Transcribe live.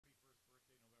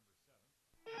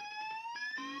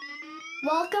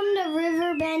Welcome to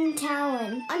Riverbend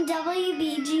Talon on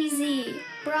WBGZ,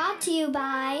 brought to you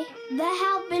by the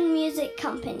Halpin Music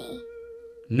Company.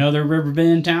 Another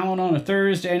Riverbend Talon on a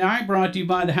Thursday night, brought to you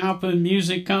by the Halpin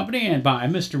Music Company and by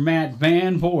Mr. Matt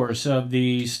Van Voorhis of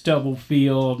the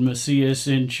Stubblefield Macias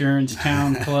Insurance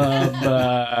Town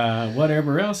Club,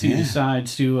 whatever else he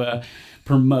decides to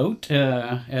promote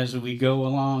as we go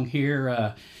along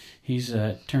here. He's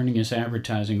turning his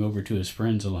advertising over to his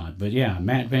friends a lot. But yeah,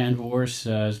 Matt Van Voorhis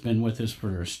has been with us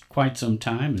for quite some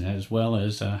time, as well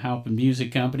as Halpin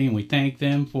Music Company, and we thank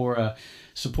them for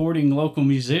supporting local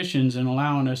musicians and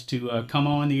allowing us to come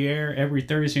on the air every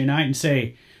Thursday night and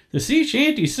say, the Sea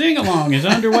Shanty Sing-Along is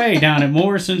underway down at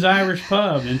Morrison's Irish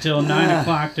Pub until 9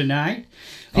 o'clock tonight.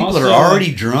 People also, are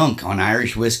already drunk on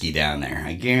Irish whiskey down there.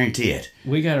 I guarantee it.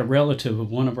 We got a relative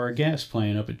of one of our guests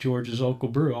playing up at George's Local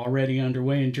Brew already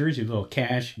underway in Jerseyville,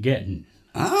 Cash Goetten.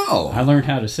 Oh. I learned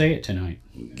how to say it tonight.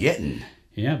 Goetten.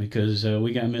 Yeah, because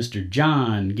we got Mr.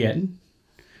 John Goetten,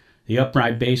 the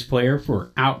upright bass player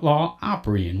for Outlaw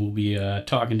Opry, and we'll be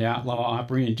talking to Outlaw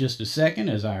Opry in just a second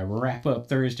as I wrap up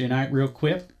Thursday night real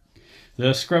quick.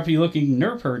 The scruffy-looking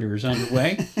nerf herder is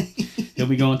underway. He'll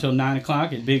be going until 9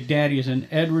 o'clock at Big Daddy's in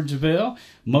Edwardsville.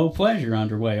 Mo Pleasure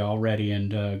underway already and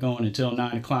going until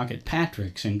 9 o'clock at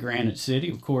Patrick's in Granite City.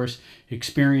 Of course,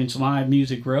 Experience Live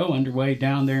Music Row underway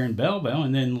down there in Belleville.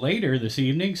 And then later this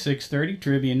evening, 6:30,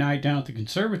 trivia night down at the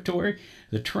Conservatory.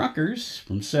 The Truckers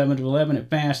from 7 to 11 at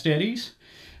Fast Eddie's.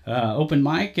 Open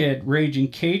mic at Ragin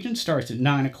Cajun starts at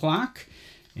 9 o'clock.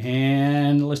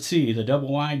 And let's see, the Double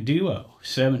Wide Duo,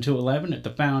 7 to 11 at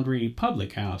the Foundry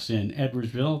Public House in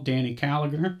Edwardsville. Danny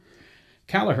Callagher,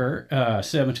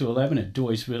 7 to 11 at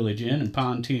Doits Village Inn and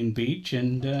Pontoon Beach.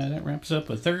 And that wraps up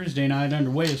a Thursday night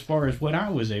underway as far as what I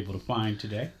was able to find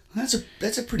today.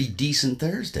 That's a pretty decent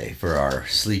Thursday for our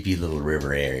sleepy little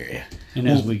river area. And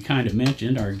as we kind of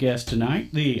mentioned, our guest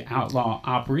tonight, the Outlaw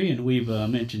Opry, and we've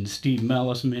mentioned Steve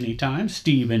Mellas many times,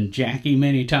 Steve and Jackie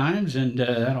many times, and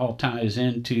that all ties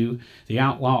into the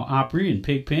Outlaw Opry and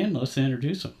Pigpen. Let's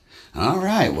introduce them. All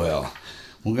right, well,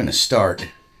 we're going to start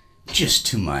just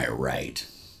to my right.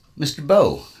 Mr.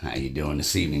 Bo, how you doing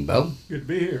this evening, Bo? Good to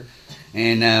be here.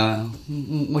 And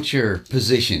what's your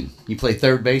position? You play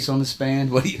third base on this band?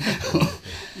 What do you?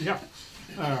 Yeah,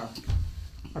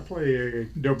 I play a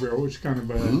dobro. It's kind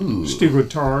of a steel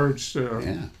guitar. It's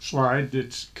slide.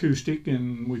 It's acoustic,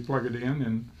 and we plug it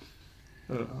in,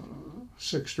 and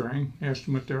 6-string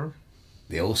instrument there.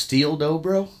 The old steel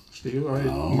dobro? Steel.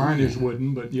 Mine is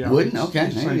wooden, but yeah. Wooden? Okay,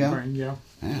 the there you go. Thing, yeah.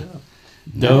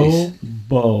 Nice.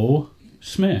 Bo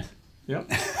Smith. Yep.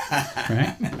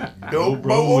 Right?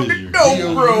 Dobro on the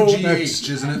dobro. That's,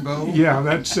 isn't it, Bo? Yeah,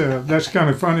 that's kind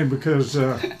of funny because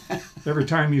every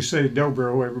time you say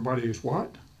dobro, everybody is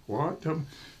what? What?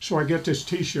 So I get this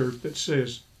T-shirt that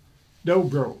says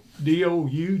Dobro,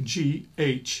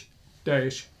 DOUGH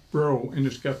dash bro, and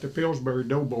it's got the Pillsbury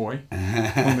Doughboy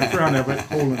on the front of it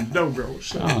holding the dobro.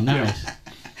 So, oh, nice.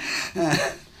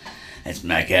 Yeah. That's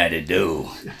my kind of do.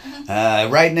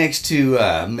 Right next to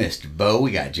Mr. Bo,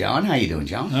 we got John. How you doing,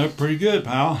 John? Pretty good,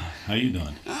 pal. How you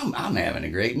doing? I'm having a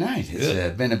great night.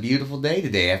 It's been a beautiful day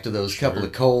today. After those couple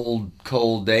of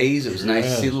cold days, it was nice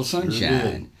to see a little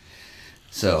sunshine.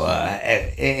 So,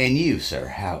 and you, sir,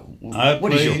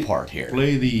 what is your part here?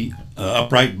 Play the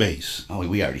upright bass. Oh,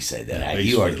 we already said that. Yeah,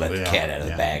 You already let the cat out of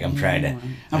the bag.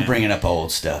 I'm bringing up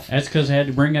old stuff. That's because I had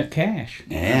to bring up cash.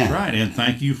 Yeah. That's right, and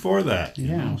thank you for that.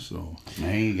 You know, so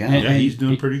there you go. yeah, he's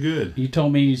doing pretty good. You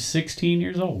told me he's 16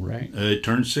 years old, right?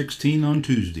 Turned 16 on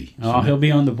Tuesday. Oh, So he'll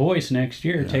be on The Voice next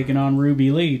year, taking on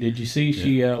Ruby Lee. Did you see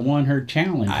she won her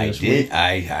challenge this week?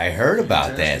 I heard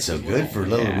about that. So good for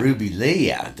little Ruby Lee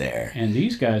out there. And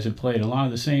these guys have played a lot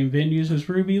of the same venues as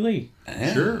Ruby Lee.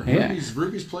 Yeah. Sure. Yeah.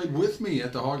 Ruby's played with me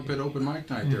at the Hog Pit Open Mic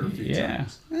Night there a few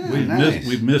times.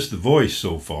 We've missed The Voice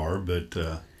so far, but you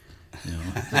know.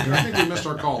 I think we missed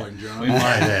our calling, John. We might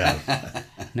have.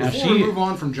 Now Before we move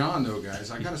on from John, though, guys,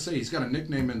 I gotta say he's got a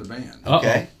nickname in the band.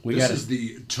 Okay. This is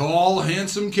the tall,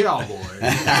 handsome cowboy,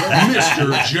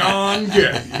 Mr. John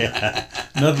Goetten.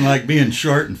 Nothing like being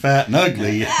short and fat and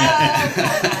ugly.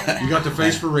 You got the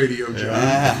face for radio,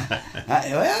 John.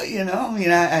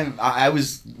 I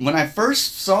was when I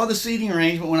first saw the seating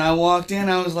arrangement. When I walked in,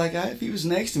 I was like, if he was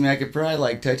next to me, I could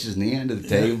probably touch his knee under the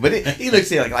table. But he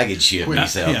looks like I could shift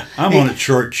myself. Yeah, I'm on a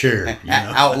short chair. You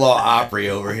know? Outlaw Opry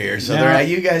over here. So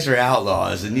you you guys are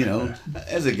outlaws, and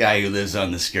as a guy who lives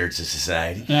on the skirts of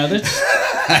society. Now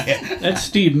that's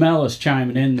Steve Mellas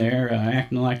chiming in there,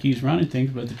 acting like he's running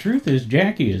things, but the truth is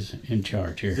Jackie is in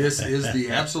charge here. This is the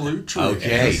absolute truth.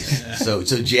 Okay, so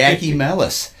Jackie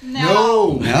Mellas.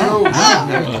 No. Oh,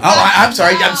 I'm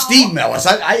sorry, I'm Steve Mellas.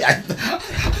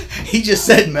 He just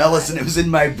said Mellas, and it was in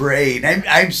my brain.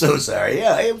 I'm so sorry.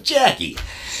 Yeah, Jackie.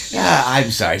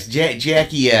 I'm sorry,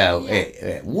 Jackie.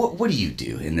 What do you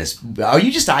do in this? Are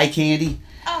you just eye candy?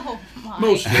 Oh my.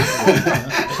 Mostly.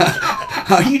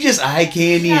 Are you just eye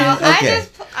candy? No, Okay.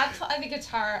 I play the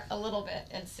guitar a little bit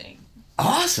and sing.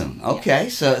 Awesome. Okay,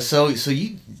 so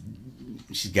you.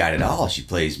 She's got it all. She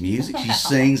plays music, she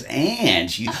sings,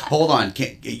 and she. Hold on,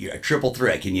 you're a triple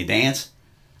threat. Can you dance?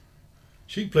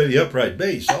 She can play the upright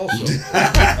bass also.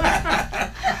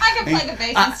 I can play the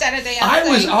bass instead of dancing. I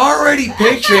was already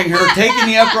picturing her taking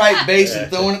the upright bass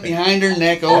and throwing it behind her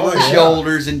neck, over her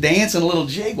shoulders, and dancing a little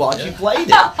jig while she played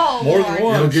it. Oh, More than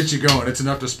once. It'll get you going. It's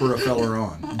enough to spur a feller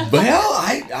on. Well,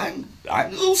 I'm a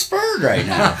little spurred right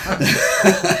now.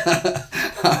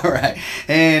 All right,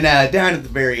 and down at the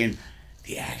very end,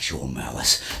 the actual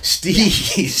Mellas,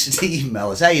 Steve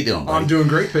Mellas. How you doing, buddy? I'm doing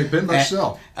great, Pigpen.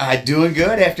 Myself. Doing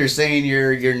good. After saying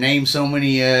your name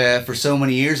for so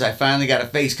many years, I finally got a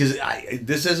face, because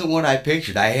this isn't what I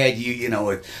pictured. I had you,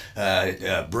 with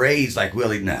braids like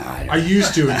Willie. No, I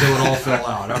used to until it all fell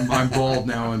out. I'm bald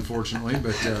now, unfortunately,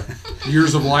 but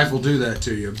years of life will do that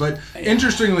to you. But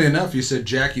interestingly enough, you said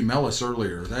Jackie Mellas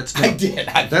earlier. I did.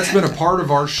 That's been a part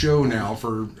of our show now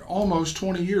for almost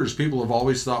 20 years. People have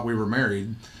always thought we were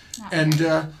married,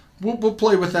 and we'll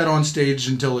play with that on stage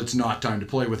until it's not time to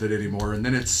play with it anymore, and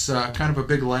then it's kind of a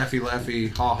big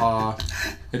laughy, ha-ha.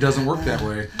 It doesn't work that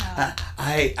way.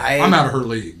 I'm out of her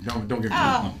league. Don't get me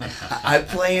wrong. I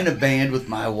play in a band with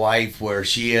my wife where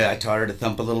I taught her to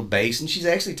thump a little bass, and she's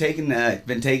actually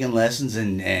been taking lessons,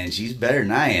 and she's better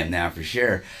than I am now for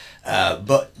sure.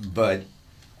 But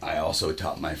I also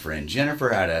taught my friend Jennifer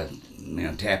how to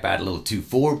tap out a little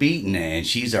 2/4 beat, and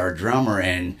she's our drummer,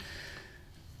 and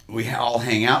we all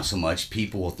hang out so much,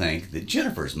 people will think that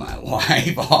Jennifer's my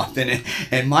wife often,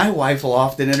 and my wife will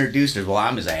often introduce her. Well,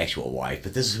 I'm his actual wife,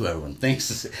 but this is who everyone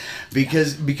thinks.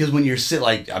 Because when you're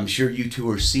I'm sure you two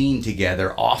are seen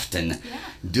together often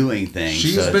doing things.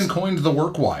 She's been coined the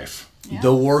work wife. Yeah.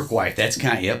 The work wife. That's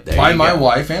kind of there. By my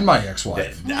wife and my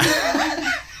ex-wife.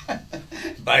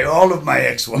 By all of my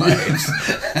ex-wives.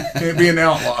 Can't be an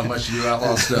outlaw unless you do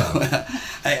outlaw stuff.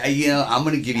 I'm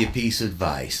going to give you a piece of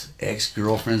advice.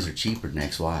 Ex-girlfriends are cheaper than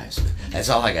ex-wives. That's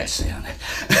all I got to say on it.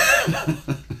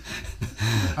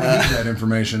 I need that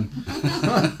information.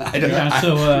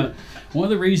 So one of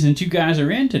the reasons you guys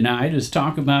are in tonight is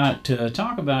talk about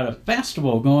a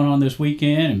festival going on this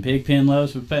weekend, and Pigpen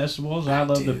loves the festivals. I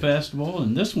love the festival,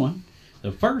 and this one,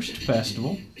 the first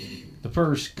festival, the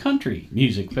first country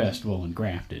music festival in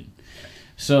Grafton.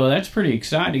 So that's pretty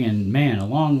exciting, and man, a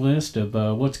long list of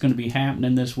what's going to be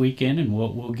happening this weekend, and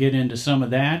we'll get into some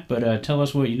of that. But tell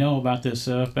us what you know about this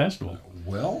festival.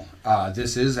 Well,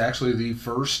 this is actually the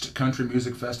first country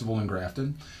music festival in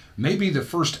Grafton. Maybe the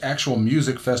first actual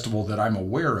music festival that I'm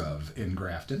aware of in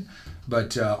Grafton.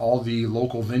 But all the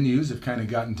local venues have kind of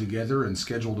gotten together and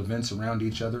scheduled events around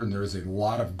each other, and there's a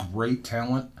lot of great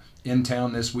talent in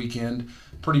town this weekend.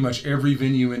 Pretty much every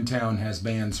venue in town has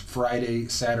bands Friday,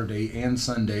 Saturday, and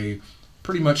Sunday,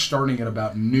 pretty much starting at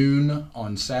about noon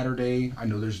on Saturday. I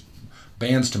know there's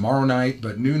bands tomorrow night,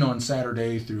 but noon on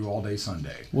Saturday through all day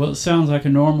Sunday. Well, it sounds like a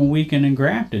normal weekend in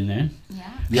Grafton then. Yeah.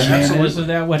 Absolutely. Isn't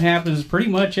that what happens pretty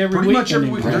much every Pretty weekend? much every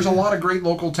week. There's a lot of great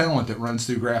local talent that runs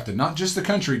through Grafton. Not just the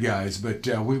country guys, but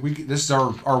this is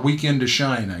our weekend to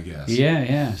shine, I guess.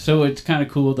 Yeah. So it's kind of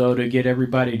cool, though, to get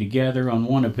everybody together on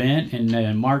one event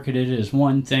and market it as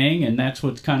one thing, and that's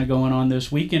what's kind of going on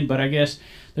this weekend. But I guess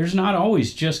there's not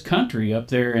always just country up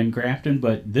there in Grafton,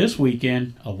 but this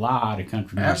weekend, a lot of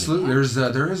country music. Absolutely.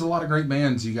 There is a lot of great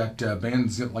bands. You got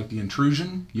bands like The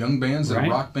Intrusion, young bands, that are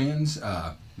rock bands,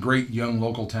 great young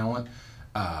local talent.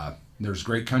 There's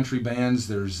great country bands.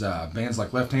 There's bands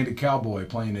like Left-Handed Cowboy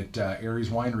playing at Aries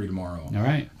Winery tomorrow. All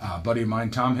right. A buddy of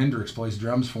mine, Tom Hendricks, plays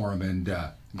drums for him, and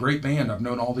great band. I've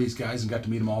known all these guys and got to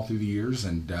meet them all through the years,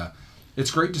 and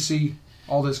it's great to see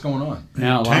all this going on.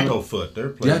 Now, Tanglefoot, they're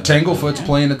playing. Yeah, Tanglefoot's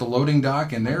playing at the loading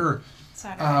dock, and they're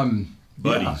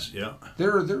buddies. Yeah.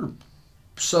 They're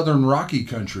Southern Rocky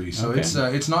country, so Okay.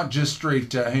 it's not just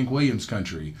straight Hank Williams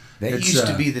country. That used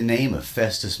to be the name of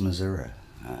Festus, Missouri.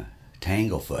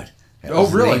 Tanglefoot. That Oh,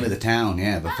 was really? the name of the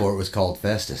town, before it was called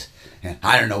Festus. Yeah,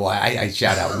 I don't know why. I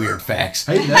shout out weird facts.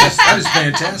 Hey, that is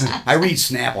fantastic. I read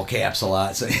Snapple caps a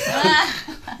lot. So.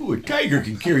 Oh, a tiger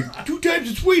can carry 2 times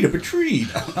its weight up a tree.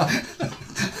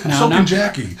 So can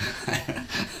Jackie.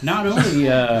 Not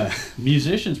only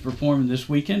musicians performing this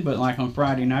weekend, but like on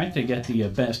Friday night, they got the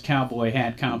best cowboy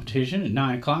hat competition at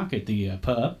 9 o'clock at the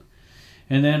pub.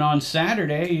 And then on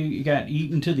Saturday, you got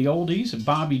Eating to the Oldies at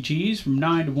Bobby Cheese from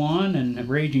 9 to 1, and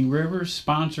Raging Rivers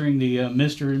sponsoring the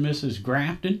Mr. and Mrs.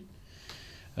 Grafton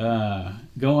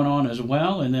going on as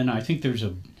well. And then I think there's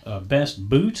a Best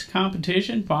Boots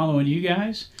competition following you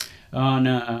guys.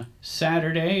 On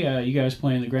Saturday, you guys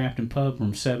play in the Grafton Pub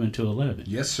from 7 to 11.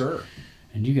 Yes, sir.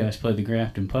 And you guys play the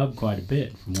Grafton Pub quite a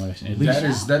bit, from what I said. At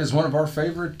least That is one of our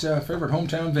favorite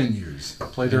hometown venues.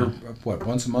 Play there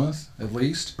once a month at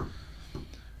least.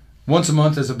 Once a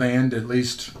month as a band, at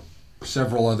least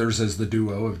several others as the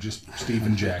duo of just Steve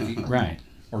and Jackie. Right.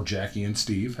 Or Jackie and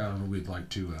Steve, however we'd like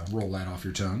to roll that off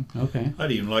your tongue. Okay.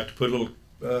 I'd even like to put a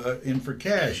little in for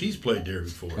Cash. He's played there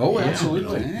before. Oh,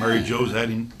 absolutely. You know, Mary Jo's had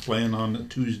him playing on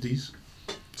Tuesdays.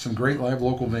 Some great live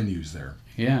local venues there.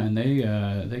 Yeah, and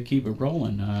they keep it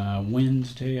rolling.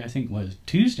 Wednesday, I think was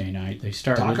Tuesday night. They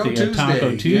start with the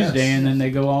Taco Tuesday, yes. And then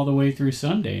they go all the way through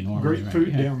Sunday normally. Great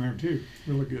food down there too.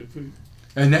 Really good food.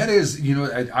 And that is,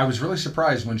 I was really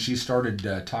surprised when she started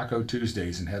Taco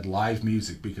Tuesdays and had live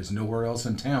music, because nowhere else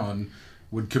in town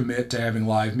would commit to having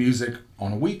live music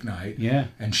on a weeknight. Yeah.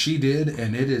 And she did,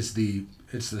 and it's the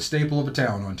staple of a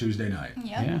town on Tuesday night.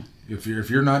 Yep. Yeah. If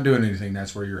you're not doing anything,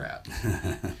 that's where you're at.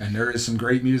 And there is some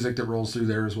great music that rolls through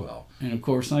there as well. And of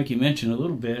course, like you mentioned a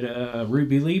little bit,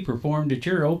 Ruby Lee performed at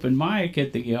your open mic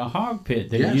at the Hog Pit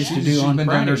that you used to do on been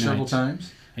Friday down there nights. several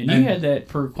times. And you had that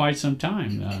for quite some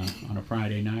time on a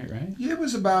Friday night, right? Yeah, it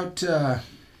was about, it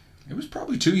was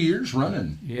probably 2 years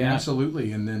running. Yeah.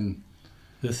 Absolutely. And then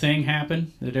the thing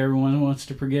happened that everyone wants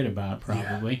to forget about,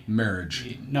 probably. Yeah,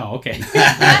 marriage. No, okay.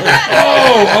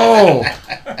 oh,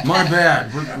 my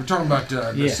bad. We're talking about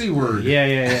the C word.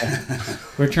 Yeah.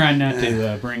 We're trying not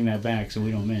to bring that back so we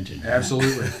don't mention it.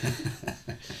 Absolutely.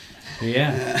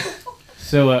 Yeah.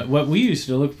 So what we used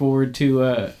to look forward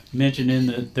to mentioning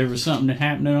that there was something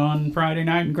happening on Friday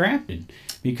night in Grafton,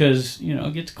 because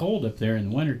it gets cold up there in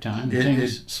the wintertime and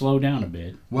things slow down a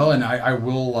bit. Well, and I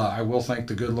will thank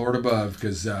the good Lord above,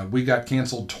 because we got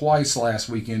canceled twice last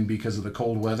weekend because of the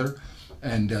cold weather,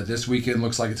 and this weekend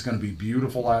looks like it's going to be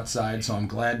beautiful outside. So I'm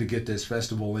glad to get this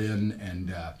festival in,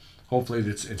 and hopefully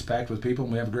it's packed with people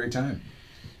and we have a great time.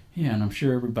 Yeah, and I'm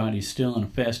sure everybody's still in a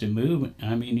festive mood.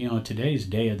 I mean, today's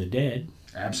Day of the Dead.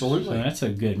 Absolutely. So that's a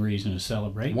good reason to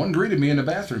celebrate. One greeted me in the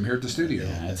bathroom here at the studio.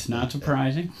 Yeah, that's not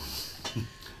surprising.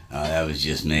 Oh, that was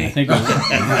just me. I think it was,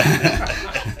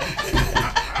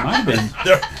 might have been.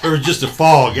 There was just a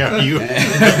fog after you.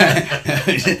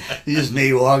 Just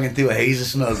me walking through a haze of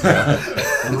smoke.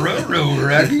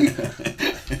 Rocky.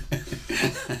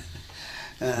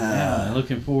 Yeah,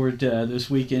 looking forward this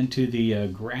weekend to the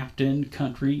Grafton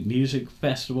Country Music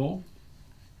Festival.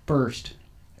 First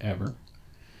ever.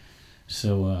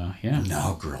 So, yeah.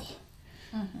 Inaugural.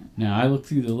 Now, I looked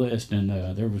through the list, and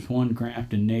there was one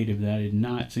Grafton native that I did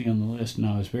not see on the list, and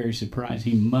I was very surprised.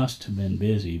 He must have been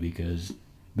busy, because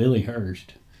Billy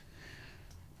Hurst,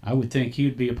 I would think he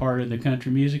would be a part of the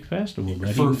Country Music Festival.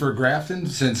 But for Grafton,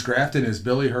 since Grafton is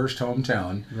Billy Hurst's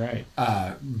hometown, right?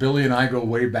 Billy and I go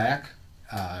way back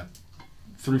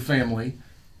through family,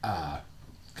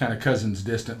 kind of cousins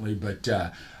distantly, but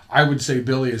I would say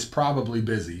Billy is probably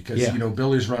busy, because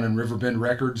Billy's running Riverbend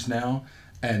Records now,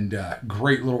 and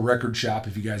great little record shop.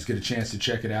 If you guys get a chance to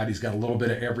check it out, he's got a little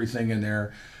bit of everything in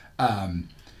there.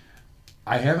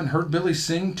 I haven't heard Billy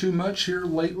sing too much here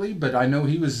lately, but I know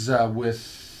he was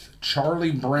with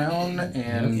Charlie Brown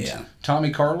and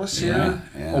Tommy Carlos here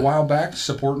a while back,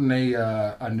 supporting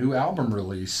a new album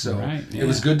release. So it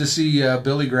was good to see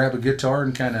Billy grab a guitar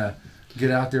and kind of get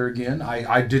out there again.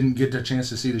 I didn't get a chance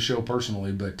to see the show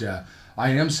personally, but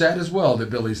I am sad as well that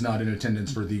Billy's not in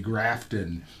attendance for the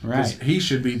Grafton. Right. He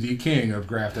should be the king of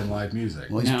Grafton live music.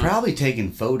 Well, he's probably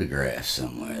taking photographs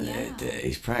somewhere.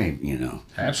 He's probably,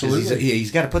 Absolutely.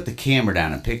 He's got to put the camera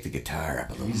down and pick the guitar up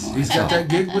a little more. He's got that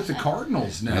gig with the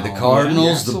Cardinals now. The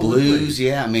Cardinals, the Blues.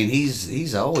 Yeah, I mean,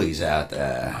 he's always out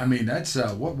there. I mean, that's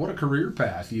what a career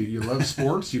path. You love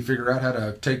sports. You figure out how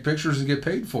to take pictures and get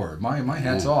paid for it. My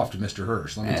hat's off to Mr.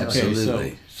 Hurst. Let me tell you.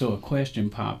 Absolutely. So a question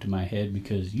popped in my head,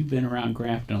 because you've been around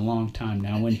Grafton a long time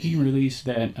now. When he released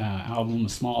that album, The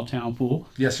Small Town Fool,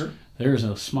 yes, sir. There's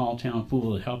a small town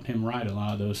fool that helped him write a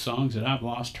lot of those songs that I've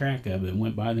lost track of. It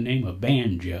went by the name of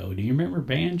Banjo. Do you remember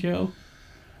Banjo?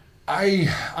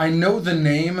 I know the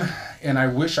name, and I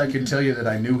wish I could tell you that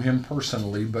I knew him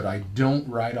personally, but I don't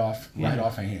right off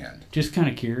a hand. Just kind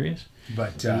of curious.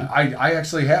 But I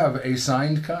actually have a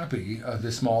signed copy of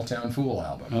the Small Town Fool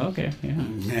album. Oh, okay,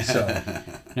 yeah. So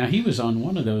now he was on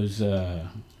one of those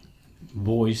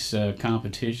voice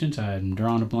competitions. I'm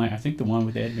drawing a blank. I think the one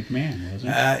with Ed McMahon,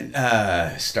 wasn't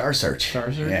it? Star Search.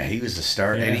 Star Search? Yeah, he was a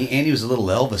star, Yeah. and he was a little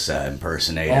Elvis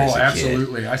impersonator. oh, as a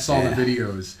absolutely! Kid. I saw the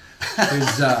videos.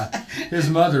 His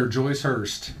mother, Joyce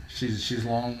Hurst. She's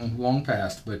long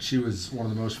past, but she was one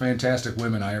of the most fantastic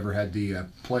women I ever had the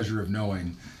pleasure of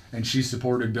knowing, and she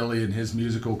supported Billy in his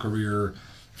musical career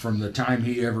from the time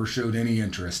he ever showed any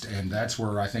interest, and that's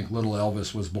where I think Little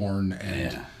Elvis was born,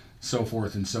 and so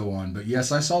forth and so on. But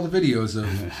yes, I saw the videos of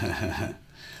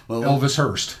Elvis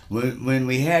Hurst. When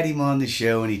we had him on the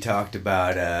show and he talked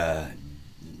about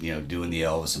doing the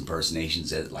Elvis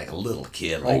impersonations as like a little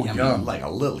kid, like a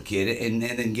little kid, and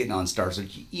then getting on Star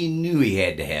Search, you knew he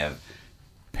had to have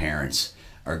parents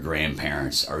or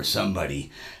grandparents or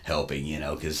somebody helping,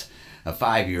 because a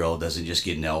 5-year-old doesn't just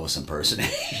get an Elvis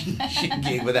impersonation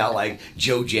gig without like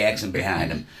Joe Jackson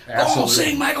behind him. Absolutely. Go on,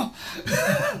 sing, Michael.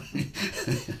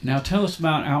 Now tell us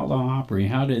about Outlaw Opry.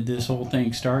 How did this whole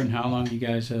thing start, and how long you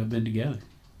guys have been together?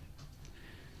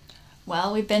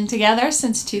 Well, we've been together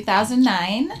since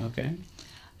 2009. Okay.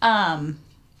 Well,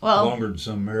 Longer than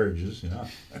some marriages,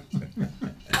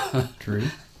 True.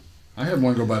 I had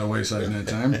one go by the wayside in that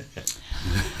time.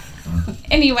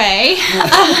 anyway.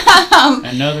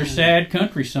 Another sad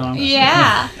country song.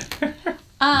 Yeah.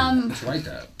 Let's write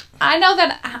that.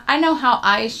 I know how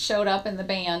I showed up in the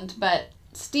band, but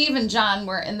Steve and John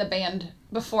were in the band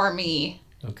before me,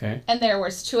 Okay. and there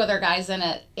was 2 other guys in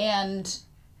it, and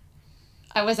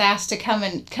I was asked to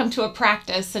come to a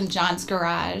practice in John's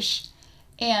garage,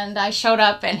 and I showed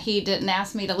up, and he didn't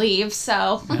ask me to leave,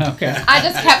 so Okay. I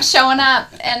just kept showing up,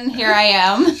 and here I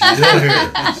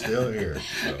am. Still here.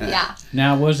 So. Yeah.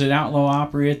 Now, was it Outlaw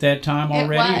Opry at that time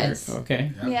already? It was.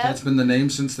 Okay. Yep, Yep. That's been the name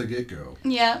since the get-go.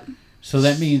 Yep. So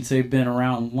that means they've been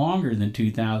around longer than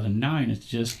 2009. It's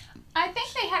just... I think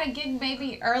they had a gig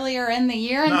maybe earlier in the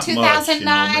year in Not much,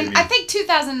 2009. maybe. I think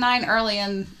 2009 early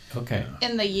in Okay.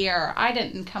 the year. I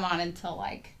didn't come on until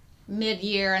like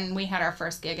mid-year, and we had our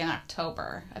first gig in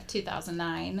October of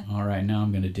 2009. All right, now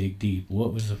I'm going to dig deep.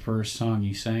 What was the first song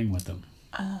you sang with them?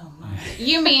 Oh my!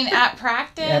 You mean at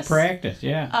practice? At practice,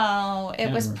 yeah. Oh,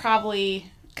 it was Never.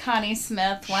 probably Connie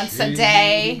Smith, Once a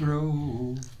Day.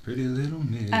 Grove, pretty little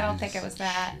miss. I don't think it was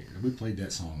that. We played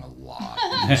that song a lot.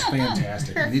 It was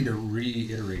fantastic. I need to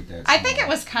reiterate that song. I think it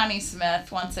was Connie Smith,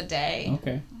 Once a Day.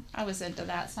 Okay. I was into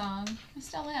that song. I'm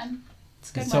still in. It's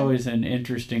a good It's one. always an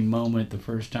interesting moment the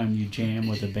first time you jam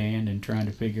with a band and trying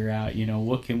to figure out,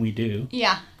 what can we do?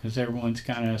 Yeah. Because everyone's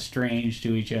kind of strange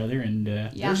to each other. And Yeah.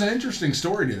 There's an interesting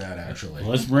story to that, actually.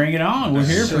 let's bring it on. We're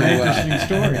here for an interesting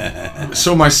story.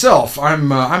 So myself,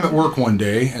 I'm at work one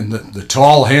day, and the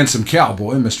tall, handsome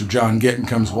cowboy, Mr. John Goetten,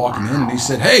 comes walking in, and he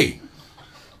said, "Hey,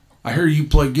 I hear you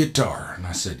play guitar." And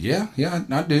I said, yeah,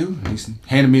 I do. And he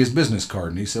handed me his business card,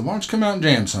 and he said, "Why don't you come out and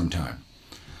jam sometime?"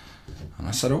 And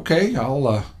I said, "Okay,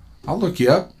 I'll look you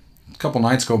up." A couple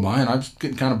nights go by, and I was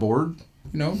getting kind of bored,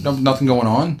 nothing going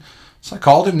on. So I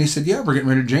called him, and he said, "Yeah, we're getting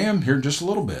ready to jam here in just a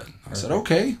little bit." I said,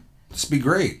 "Okay, this will be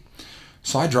great."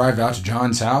 So I drive out to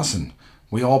John's house, and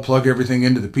we all plug everything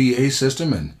into the PA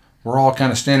system, and we're all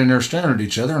kind of standing there staring at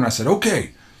each other. And I said,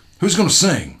 "Okay, who's going to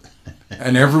sing?"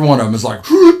 And every one of them is like,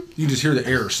 you just hear the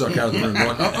air suck out of the room.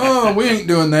 Going, we ain't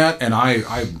doing that. And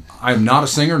I'm not a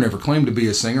singer, never claimed to be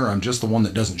a singer. I'm just the one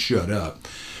that doesn't shut up.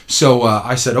 So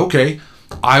I said, "Okay,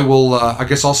 I will. I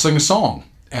guess I'll sing a song."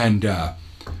 And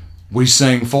we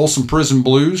sang Folsom Prison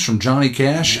Blues from Johnny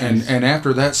Cash. Nice. And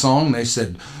after that song, they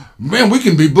said, "Man, we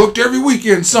can be booked every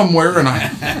weekend somewhere." And I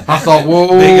thought, whoa,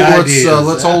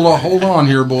 let's hold on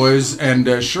here, boys.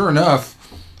 And sure enough,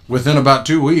 within about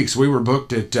 2 weeks, we were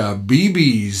booked at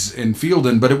BB's in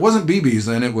Fielden. But it wasn't BB's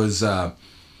then. It was, do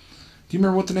you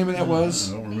remember what the name of that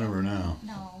was? I don't remember now.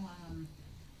 No.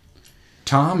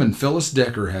 Tom and Phyllis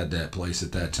Decker had that place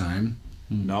at that time.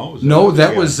 No,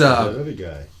 that was that other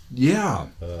guy. Yeah.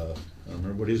 I don't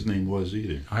remember what his name was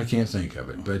either. I can't think of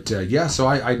it. But so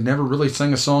I'd never really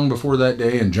sang a song before that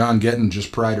day, and John Goetten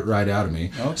just pried it right out of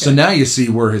me. Okay. So now you see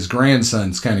where his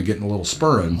grandson's kind of getting a little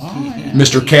spurring. Oh, yeah.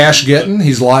 Mr. Cash Goetten,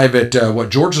 he's live at,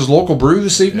 George's Local Brew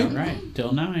this evening? Right,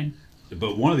 till 9.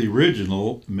 But one of the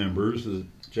original members that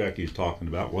Jackie's talking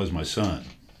about was my son,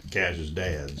 Cash's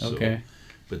dad. So. Okay.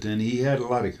 But then he had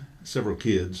several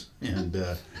kids and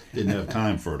didn't have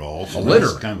time for it all. So A litter,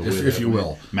 that's kind of if you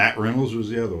will. Matt Reynolds was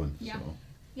the other one. Yeah. So.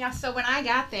 Yeah, so when I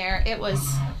got there, it was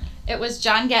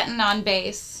John Goetten on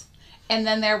bass, and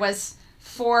then there was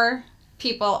 4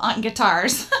 people on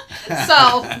guitars.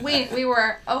 So we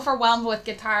were overwhelmed with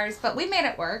guitars, but we made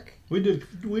it work. We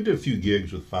did a few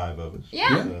gigs with 5 of us.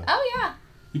 Yeah. Oh, yeah.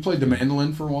 You played the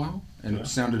mandolin for a while, and it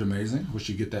sounded amazing. Wish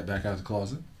you'd get that back out of the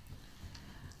closet.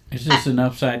 It's just an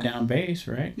upside down bass,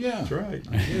 right? Yeah. That's right.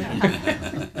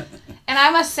 Yeah. And I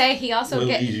must say, he also a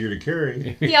little easier to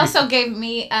carry. He also gave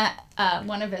me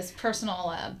one of his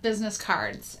personal business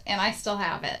cards, and I still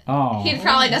have it. Oh. He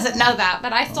probably doesn't know that,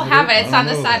 but I still have it. It's on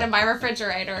the side of my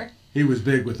refrigerator. He was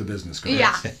big with the business cards.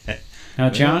 Yeah. Now,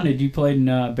 John, did you play in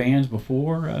bands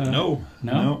before? No.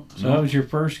 So that was your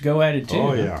first go at it too?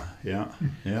 Oh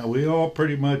yeah. We all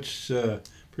pretty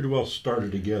well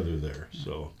started together there.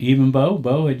 So even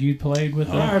Bo, had you played with?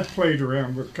 I played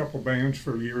around with a couple bands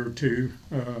for a year or two.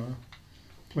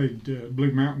 Played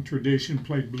Blue Mountain Tradition,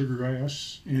 played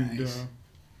bluegrass, and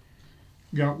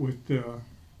got with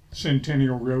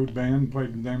Centennial Road Band.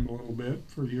 Played with them a little bit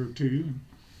for a year or two.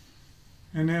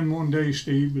 And then one day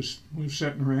Steve was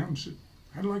sitting around and said,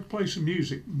 I'd like to play some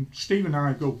music. And Steve and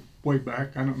I go way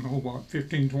back, I don't know, what,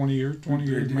 15, 20 years, 20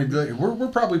 years maybe. We're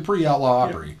probably pre-Outlaw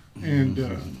Opry. Yeah.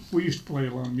 And we used to play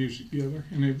a lot of music together,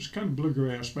 and it was kind of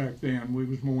bluegrass back then we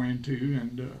was more into,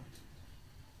 and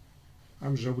I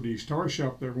was over to his guitar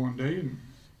shop there one day, and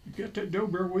you got that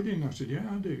Dobro with you? And I said, yeah,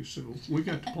 I do. So we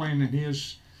got to playing in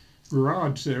his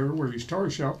garage there where his guitar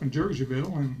shop in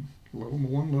Jerseyville, and a little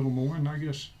more, and I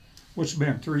guess, what's it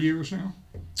been, 3 years now?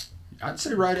 I'd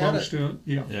say right Close at it. to it,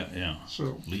 yeah. Yeah.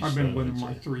 So Least I've been with I'd him say.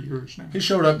 like 3 years now. He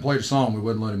showed up and played a song. We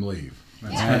wouldn't let him leave.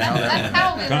 That's kind of how that That's went.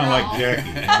 how we Kind of roll. like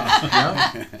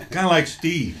Jackie. Kind of like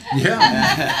Steve.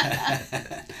 Yeah.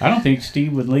 I don't think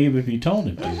Steve would leave if you told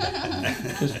him to.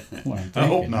 Just what I'm I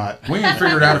hope thinking. not. We ain't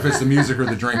figured out if it's the music or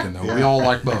the drinking, though. We all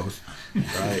like both.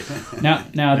 Right.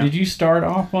 Now, did you start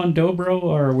off on Dobro,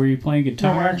 or were you playing No,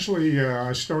 guitar? actually,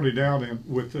 I started out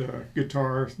with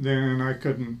guitar. Then I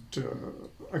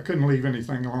couldn't leave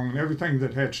anything alone. Everything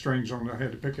that had strings on it, I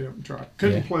had to pick it up and try.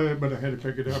 Couldn't play it, but I had to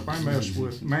pick it up. I messed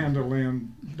with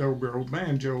mandolin, dobro,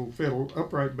 banjo, fiddle,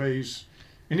 upright bass,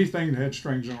 anything that had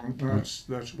strings on it.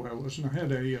 That's what I was. And I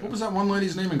had a. What was that one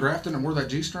lady's name in Grafton that wore that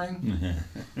G-string?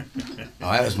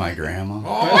 Oh, that was my grandma.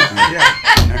 Oh, Yeah.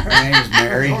 Her name was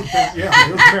Mary. Yeah,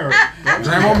 it was Mary. That was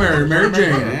Grandma Mary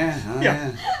Jane. Yeah.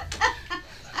 Yeah.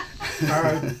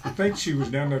 I think she was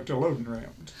down at the loading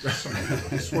ramp.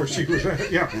 That's where she was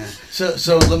at. Yeah.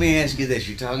 So let me ask you this: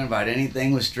 you're talking about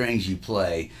anything with strings you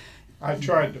play. I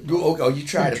tried to. Oh, you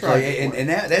try to play, to play. and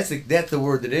that's the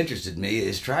word that interested me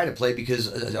is try to play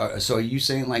because. So are you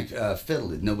saying like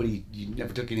fiddle? You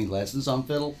never took any lessons on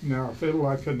fiddle? No, fiddle,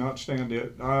 I could not stand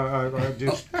it. I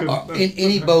just couldn't.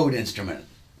 Any bowed instrument?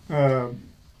 No.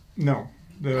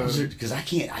 Because I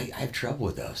have trouble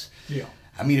with those. Yeah.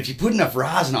 I mean, if you put enough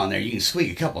rosin on there, you can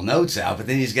squeak a couple notes out, but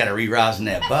then you just got to re-rosin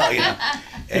that bow, you know.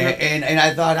 and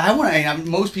I thought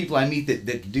most people I meet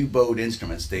that do bowed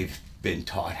instruments, they've been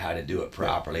taught how to do it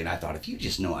properly, and I thought if you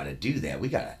just know how to do that,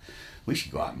 we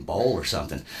should go out and bowl or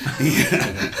something.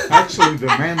 Actually, the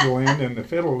mandolin and the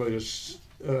fiddle is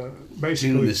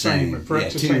basically the same. It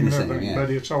frets the same and everything,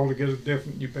 but it's altogether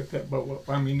different. You pick that bow up.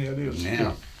 I mean, it is.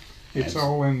 Yeah. It's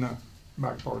all in the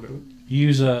back part of it.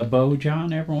 Use a bow,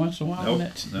 John, every once in a while?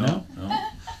 No.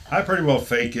 I pretty well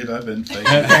fake it. I've been faking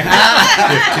it 15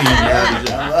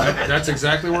 years. That's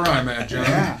exactly where I'm at, John.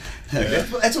 Yeah.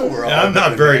 That's what we're all. I'm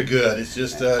not very good. It's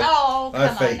just Oh, I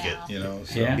come fake on it, now. you know.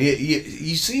 So. Yeah.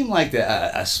 You seem like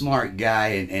a smart guy,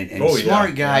 and Oh, yeah.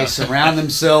 smart guys surround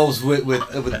themselves with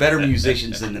better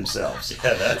musicians than themselves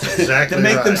Yeah, that's exactly to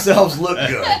make right. themselves look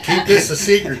good. Keep this a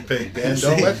secret, Pig Man.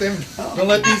 Don't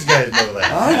let these guys know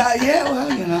that. All right, yeah,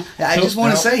 well, you know. I just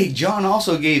want to say, John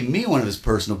also gave me one of his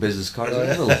personal business cards. I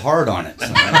was a little hard on it. So,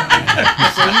 you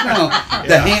know,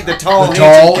 the tall,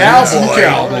 handsome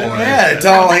cowboy. Yeah, the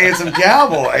tall, handsome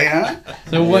cowboy, huh?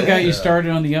 So what got you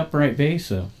started on the upright bass,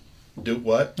 though? Do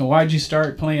what? Why'd you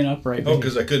start playing upright bass? Oh,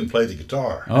 because I couldn't play the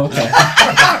guitar. Okay.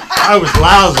 I was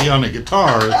lousy on the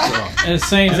guitar. The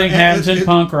same thing happens in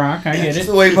punk rock. I get That's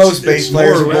it. the way most bass It's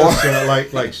players more or are.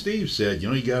 less, like Steve said, you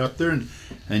know, you got up there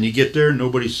and you get there and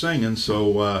nobody's singing,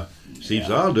 so Steve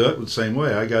said, I'll do it the same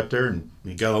way. I got there and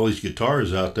you got all these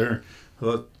guitars out there. I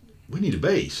thought, we need a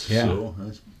bass. Yeah. So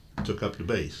I took up the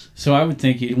bass. So I would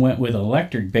think you went with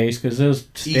electric bass because those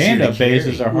stand-up carry.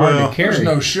 basses are hard Well, to carry. There's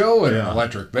no show in an Yeah.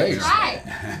 electric bass. Right.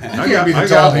 You can't be the I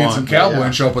tall, got handsome one, cowboy yeah.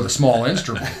 and show up with a small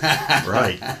instrument.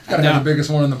 Right. Gotta have the biggest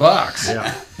one in the box.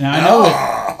 Yeah. Now, I know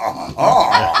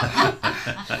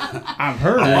I've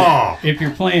heard if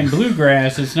you're playing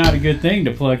bluegrass, it's not a good thing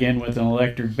to plug in with an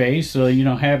electric bass. So, you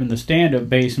know, having the stand-up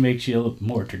bass makes you look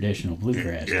more traditional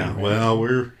bluegrass. Yeah. too, right? Well,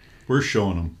 we're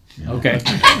showing them. Okay.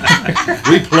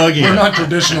 We plug in. We're not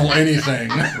traditional anything.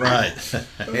 Right.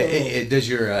 Does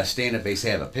your stand-up bass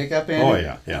have a pickup in it? Oh,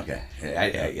 yeah. Okay.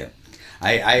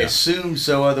 I assume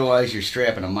so. Otherwise, you're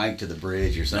strapping a mic to the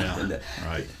bridge or something. Yeah.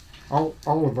 Right. All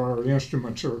of our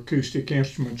instruments are acoustic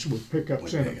instruments with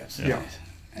pickups in them. Yeah.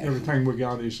 Everything we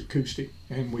got is acoustic,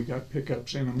 and we got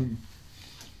pickups in them.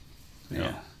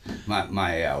 Yeah.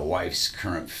 My wife's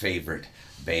current favorite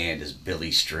band is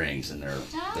Billy Strings, and they're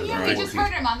we just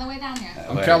heard him on the way down here.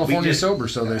 I'm California sober,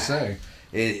 so they say.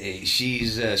 She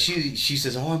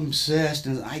says, "Oh, I'm obsessed,"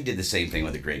 and I did the same thing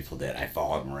with the Grateful Dead. I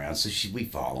follow them around, so we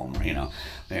follow them. You know,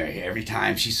 every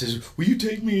time she says, "Will you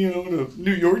take me to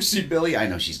New York to see Billy?" I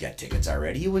know she's got tickets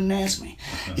already. You wouldn't ask me.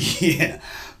 Yeah,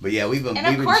 but yeah, we've been.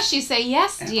 And of course, you say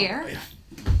yes, dear.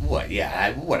 What?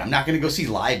 Yeah. I'm not going to go see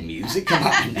live music. Come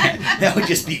on, that would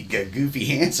just be a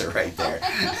goofy answer right there.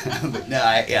 But no,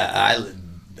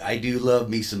 I do love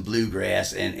me some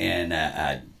bluegrass and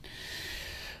I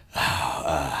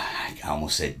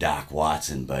almost said Doc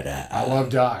Watson, but I love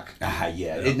Doc.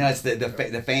 Yeah. No, it's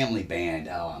the family band.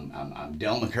 I'm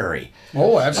Del McCurry.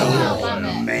 Oh, absolutely. Oh,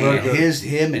 Man,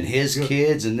 him and his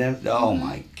kids and them. Oh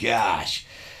my gosh.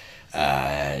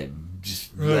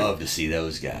 Just love to see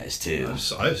those guys too.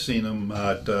 I've seen them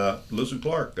at Lewis and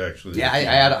Clark actually. Yeah, I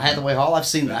had Hathaway Hall. I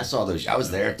saw those. I was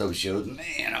there at those shows.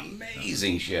 Man,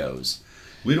 amazing shows.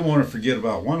 We don't want to forget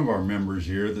about one of our members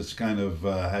here that's kind of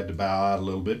had to bow out a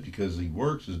little bit because he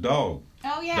works his dog.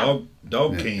 Oh yeah.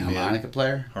 Dog came harmonica in.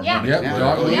 player. Yeah. Yep,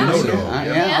 dog. Oh, you know dog.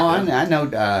 I know.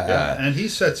 And he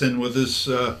sets in with us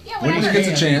when he gets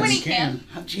a chance. When he can.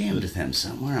 I've jammed with him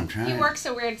somewhere. I'm trying. He works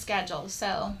a weird schedule,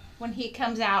 so when he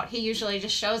comes out, he usually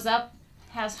just shows up,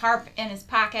 has harp in his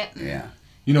pocket. Yeah.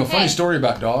 You know, funny story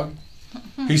about dog.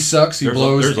 He sucks, he There's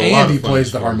blows, a lot and he of funny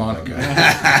plays the stories harmonica.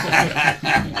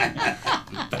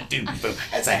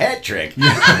 That's a hat trick.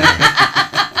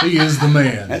 He is the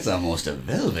man. That's almost a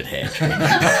velvet hat trick.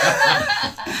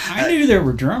 I knew there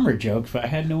were drummer jokes, but I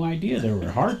had no idea there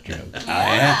were harp jokes.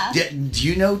 Yeah. Do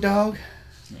you know Dog?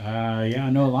 Yeah, I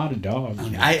know a lot of dogs.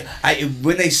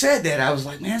 When they said that, I was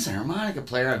like, man, it's a harmonica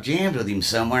player. I've jammed with him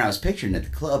somewhere. I was picturing at the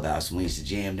clubhouse when we used to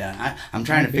jam down. I'm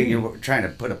trying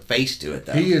to put a face to it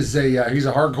though. He is he's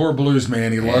a hardcore blues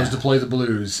man. He loves to play the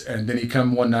blues, and then he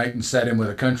come one night and sat in with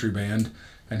a country band.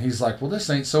 And he's like, well, this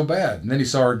ain't so bad. And then he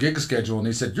saw our gig schedule, and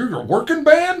he said, you're a working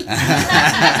band? And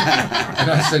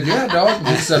I said, yeah, dog. And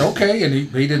he said, okay. And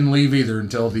he didn't leave either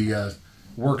until the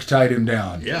work tied him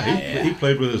down. Yeah, he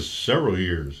played with us several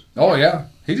years. Oh, yeah.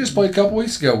 He just played a couple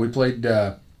weeks ago. We played,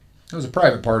 it was a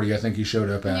private party I think he showed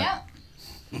up at. Yeah.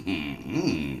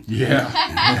 Yeah.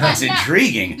 That's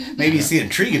intriguing. Maybe it's the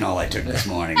intriguing all I took this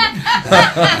morning.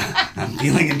 I'm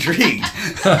feeling intrigued.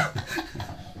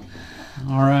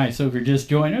 All right, so if you're just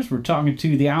joining us, we're talking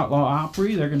to the Outlaw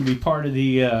Opry. They're going to be part of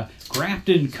the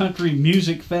Grafton Country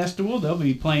Music Festival. They'll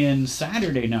be playing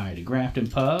Saturday night at Grafton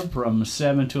Pub from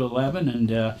 7 to 11,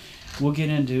 and we'll get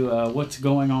into what's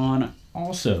going on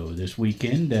also this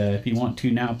weekend, if you want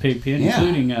to now, Pigpen,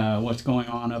 including what's going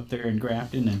on up there in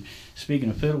Grafton. And speaking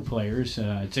of fiddle players,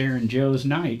 it's Aaron Joe's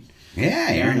night. Yeah,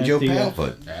 Aaron Joe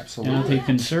Paddlefoot. Absolutely. Down at the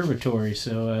Conservatory.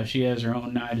 So she has her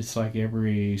own night. It's like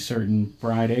every certain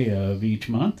Friday of each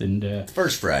month. And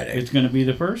first Friday. It's going to be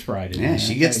the first Friday. Yeah,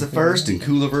 she gets the first and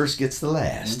Coolaverse gets the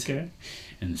last. Okay.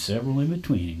 And several in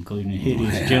between, including a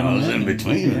hideous gentleman. In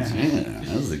between. Yeah,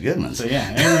 those are the good ones. So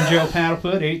yeah, Aaron Joe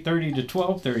Paddlefoot, 8:30 to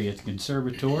 12:30 at the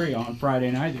Conservatory on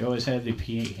Friday night. They always have the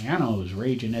pianos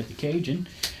raging at the Cajun.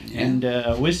 Yeah.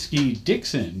 And Whiskey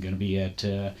Dixon going to be at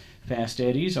Fast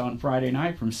Eddie's on Friday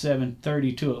night from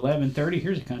 7:30 to 11:30.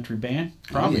 Here's a country band.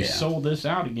 Probably sold this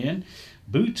out again.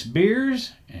 Boots,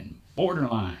 Beers, and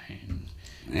Borderline.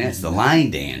 Yeah, it's the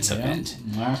line dance event.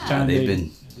 Last time they've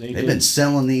been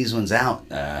selling these ones out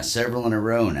several in a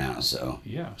row now. So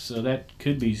so that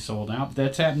could be sold out.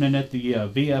 That's happening at the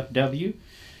VFW.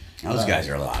 Those guys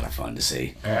are a lot of fun to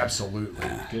see. Absolutely.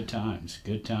 Good times.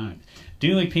 Good times.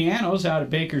 Dooley Pianos out at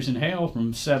Baker's and Hale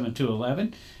from 7 to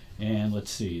 11. And let's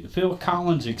see, the Phil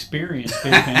Collins Experience,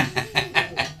 8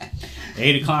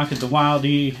 o'clock at the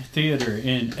Wildey Theater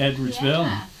in Edwardsville.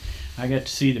 Yeah. I got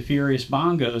to see the Furious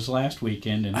Bongos last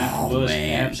weekend, and it was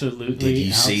absolutely Did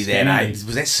you see that?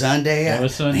 Was that Sunday? That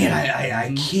was Sunday. Man,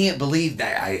 I can't believe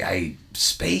that I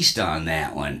spaced on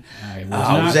that one.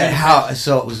 Was that how?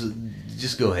 So it was.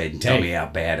 Just go ahead and tell me how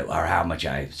bad or how much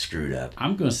I screwed up.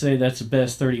 I'm going to say that's the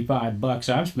best $35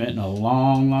 I've spent in a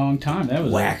long, long time. That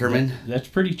was Wackerman. That's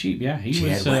pretty cheap. Yeah, he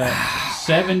was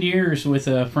 7 years with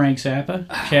Frank Zappa.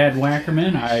 Chad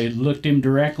Wackerman. I looked him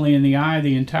directly in the eye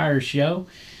the entire show.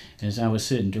 as I was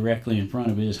sitting directly in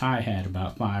front of his hi-hat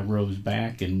about 5 rows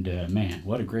back, and man,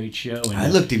 what a great show. And I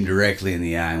looked him directly in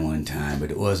the eye one time, but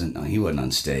he wasn't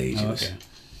on stage. Oh, okay.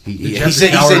 He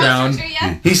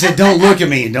said, "Don't look at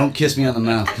me and don't kiss me on the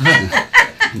mouth."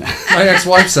 My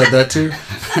ex-wife said that too.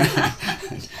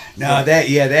 No,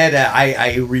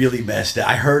 I really messed up.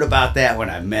 I heard about that when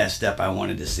I messed up. I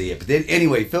wanted to see it, but then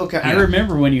anyway, Phil. I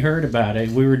remember when you heard about it.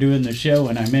 We were doing the show,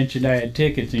 and I mentioned I had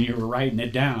tickets, and you were writing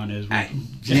it down as we. I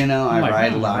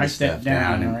write a lot of stuff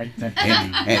down, and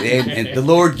the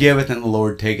Lord giveth and the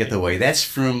Lord taketh away. That's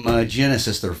from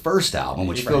Genesis, their first album,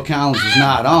 which Phil Collins was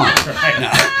not on.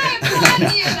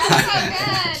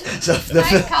 So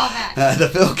the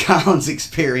Phil Collins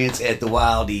experience at the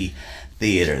Wildey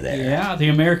Theater there. Yeah, the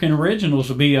American Originals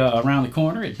will be around the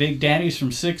corner at Big Daddy's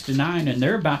from 6 to 9, and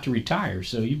they're about to retire,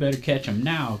 so you better catch them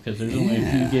now because there's only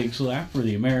a few gigs left for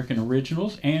the American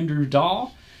Originals. Andrew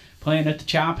Dahl playing at the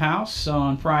Chop House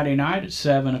on Friday night at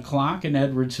 7 o'clock in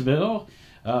Edwardsville.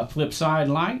 Flipside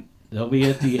Light, they'll be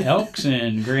at the Elks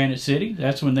in Granite City.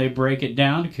 That's when they break it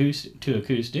down to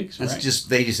acoustics.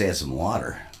 They just add some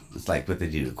water. It's like what they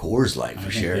do to Coors Light for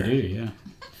sure. They do, yeah.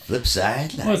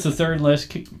 Flipside Light. Well, it's the third less.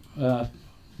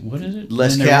 What is it?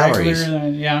 Less calories.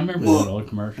 Yeah, I remember that old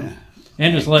commercial. Yeah.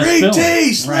 And it's less Great filling.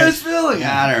 Taste, less filling.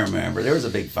 I don't remember. There was a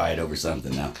big fight over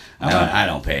something now. I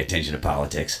don't pay attention to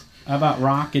politics. How about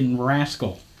Rock and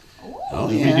Rascal? Oh, yeah. We'll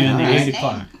be doing the 8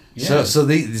 o'clock. Yeah.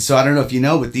 So I don't know if you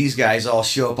know, but these guys all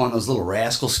show up on those little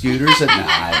Rascal scooters. No,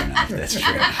 I don't know if that's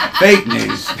true. Fake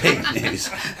news. Fake news.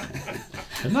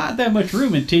 There's not that much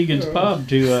room in Tegan's Pub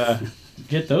to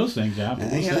get those things out.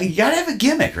 You gotta have a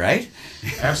gimmick, right?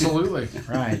 Absolutely.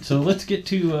 Right. So let's get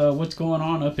to what's going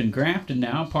on up in Grafton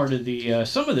now. Part of the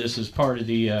some of this is part of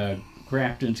the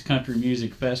Grafton's Country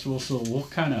Music Festival, so we'll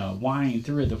kind of wind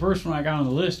through it. The first one I got on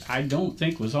the list I don't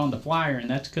think was on the flyer, and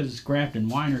that's because it's Grafton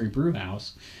Winery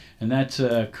Brewhouse, and that's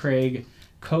Craig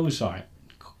Kozart.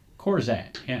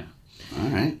 Yeah. All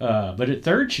right. But at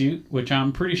Third Shoot, which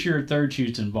I'm pretty sure Third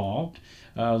Shoot's involved,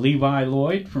 Levi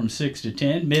Lloyd from 6 to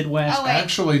 10, Midwest.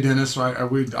 Actually, Dennis,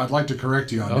 I'd like to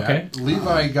correct you on that.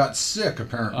 Levi got sick,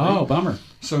 apparently. Oh, bummer.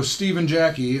 So Steve and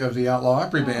Jackie of the Outlaw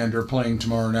Opry Band are playing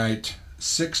tomorrow night,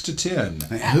 6 to 10.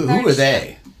 Who are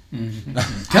they?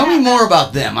 Tell me more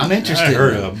about them. I'm interested. I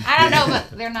heard of them. I don't know,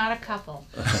 but they're not a couple.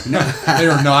 They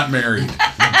are not married.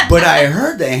 But I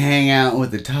heard they hang out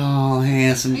with the tall,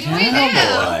 handsome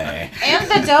cowboy. And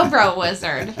the Dobro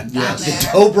Wizard. Yes, the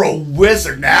Dobro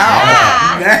Wizard.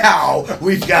 Now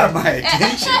we've got my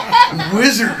attention.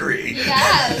 Wizardry.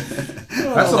 Yes.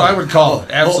 That's what I would call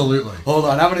it. Absolutely. Hold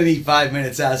on. I'm going to need 5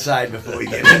 minutes outside before we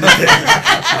get into this.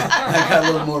 I got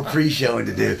a little more pre-showing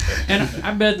to do. And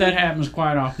I bet that happens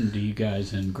quite often to you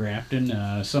guys in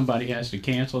Grafton. Somebody has to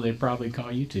cancel, they probably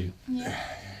call you too. Yeah.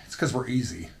 It's because we're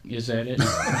easy. Is that it?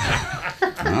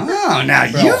 Oh, now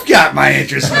you've got my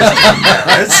interest, Mr.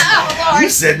 Mellas. You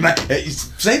said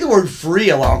say the word free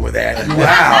along with that.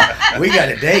 Wow, we got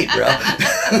a date, bro.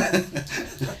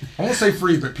 I won't say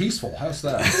free, but peaceful. How's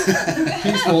that?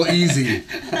 Peaceful, easy.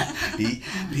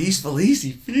 Peaceful,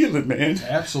 easy feeling, man.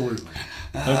 Absolutely.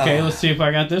 Okay, let's see if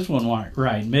I got this one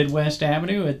right. Midwest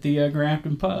Avenue at the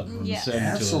Grafton Pub. Yes.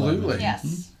 Absolutely.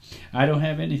 Yes. I don't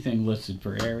have anything listed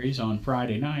for Aries on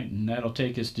Friday night, and that'll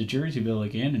take us to Jerseyville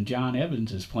again, and John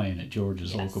Evans is playing at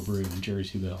George's Local Brew in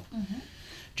Jerseyville. Mm-hmm.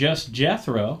 Just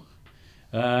Jethro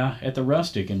at the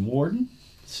Rustic in Warden,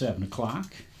 7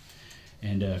 o'clock.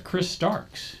 And Chris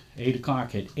Starks, 8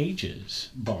 o'clock at H's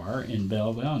Bar in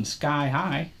Belleville. And Sky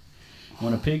High,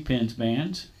 one of Pigpen's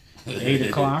bands, 8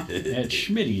 o'clock at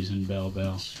Schmitty's in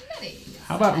Belleville.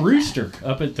 How about Rooster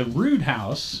up at the Rude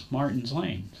House, Martin's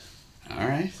Lane? All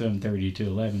right. 7:30 to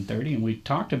 11:30. And we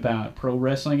talked about Pro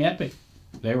Wrestling Epic.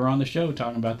 They were on the show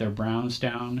talking about their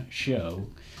Brownstown show.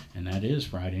 And that is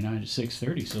Friday night at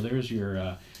 6:30. So there's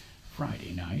your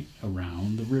Friday night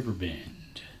around the River Bend.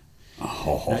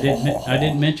 I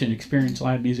didn't mention Experience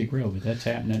Live Music Row, but that's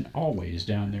happening always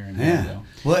down there in Belleville.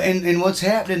 Well, and what's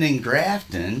happening in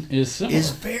Grafton is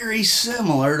very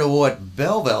similar to what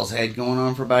Belleville's had going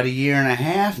on for about a year and a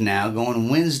half now, going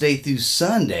Wednesday through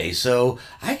Sunday. So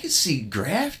I could see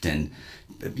Grafton,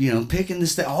 picking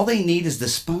this thing. All they need is the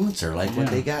sponsor, like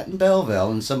what they got in Belleville,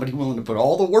 and somebody willing to put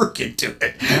all the work into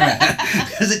it.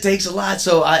 Because it takes a lot.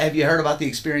 So have you heard about the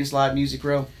Experience Live Music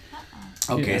Row?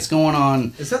 Okay, it's going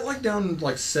on. Is that like down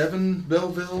like 7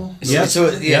 Belleville? Yeah, so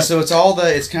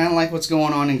it's kind of like what's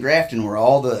going on in Grafton, where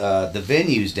all the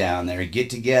venues down there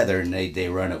get together and they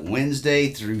run it Wednesday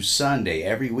through Sunday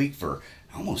every week for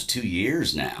almost 2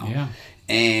 years now. Yeah.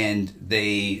 And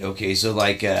so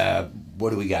like,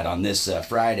 what do we got on this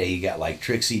Friday? You got like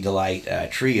Trixie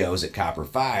Delight Trios at Copper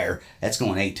Fire. That's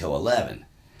going 8 till 11.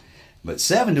 But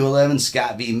 7 to 11,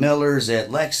 Scott V. Miller's at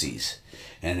Lexi's.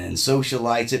 And then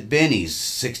Socialites at Benny's,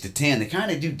 6 to 10. They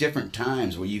kind of do different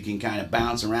times where you can kind of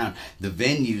bounce around. The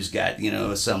venue's got,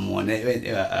 someone,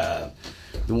 the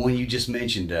one you just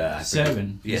mentioned.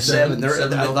 7. Yeah, 7.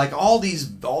 They're like all these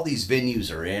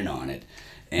venues are in on it.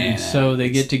 And so they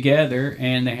get together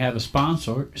and they have a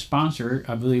sponsor.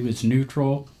 I believe it's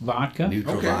Neutral Vodka.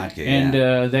 Vodka,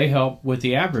 and they help with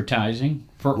the advertising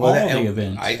for all the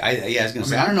events. I was going to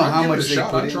say, I don't know how much they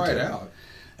put into try it out.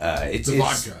 It's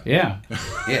vodka. Yeah.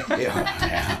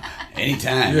 Yeah.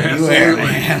 Anytime, Yeah, anywhere,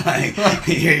 man. Like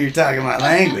you're talking my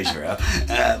language, bro.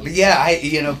 But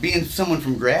yeah, being someone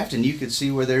from Grafton, you could see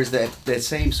where there's that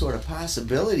same sort of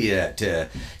possibility to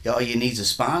all you need is a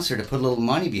sponsor to put a little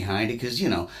money behind it, because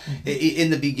in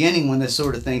the beginning when this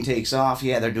sort of thing takes off,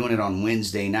 they're doing it on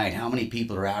Wednesday night. How many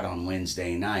people are out on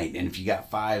Wednesday night? And if you got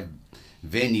 5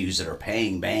 venues that are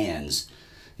paying bands.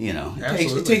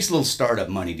 It takes a little startup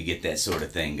money to get that sort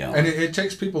of thing going. And it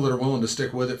takes people that are willing to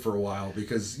stick with it for a while,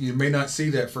 because you may not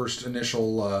see that first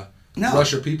initial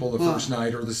rush of people the first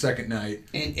night or the second night.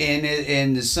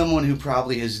 And as someone who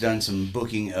probably has done some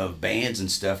booking of bands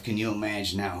and stuff, can you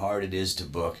imagine how hard it is to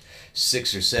book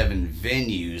 6 or 7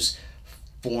 venues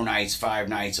 4 nights, 5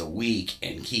 nights a week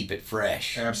and keep it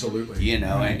fresh? Absolutely.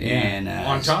 And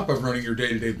on top of running your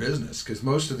day-to-day business, because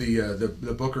most of the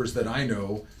bookers that I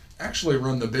know actually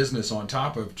run the business on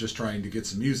top of just trying to get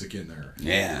some music in there.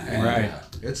 Yeah. And, right.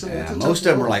 It's a most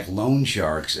of them are like loan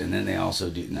sharks, and then they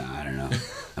also do. No, I don't know.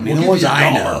 I mean, the ones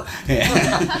I know.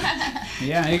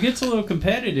 Yeah, it gets a little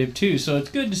competitive too, so it's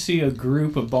good to see a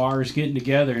group of bars getting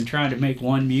together and trying to make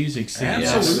one music scene.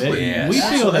 Absolutely. Yes. We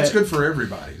feel that's good for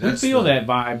everybody. We feel that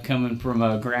vibe coming from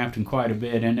Grafton quite a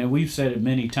bit, and we've said it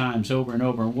many times over and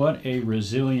over. What a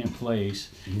resilient place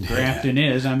Grafton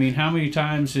is. I mean, how many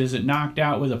times is it knocked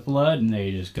out with a flood, and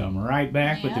they just come right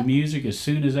back with the music as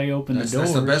soon as they open the door?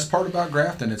 That's the best part about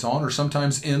Grafton. It's on or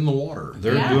sometimes in the water.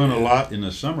 They're doing a lot in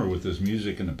the summer with this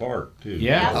music in the park, too.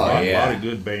 Yeah. A lot of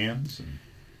good bands.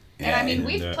 And I mean,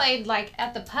 we've played like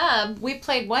at the pub. We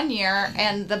played one year,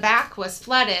 and the back was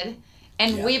flooded,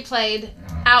 and we played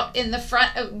out in the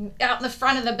front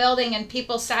of the building, and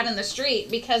people sat in the street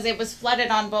because it was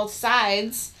flooded on both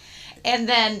sides. And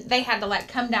then they had to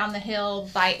come down the hill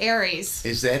by Aries.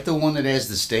 Is that the one that has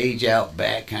the stage out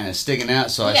back, kind of sticking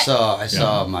out? So I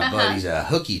saw my buddy's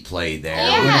Hookie played there.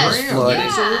 Yes. When it was flooded.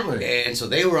 Absolutely. And so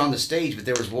they were on the stage, but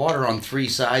there was water on 3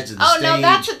 sides of the stage. Oh no,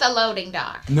 that's at the loading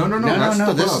dock. No.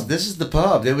 This is the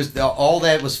pub. There was all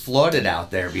that was flooded out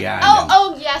there behind them.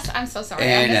 Oh yes, I'm so sorry.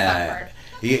 I missed that part.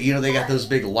 They got those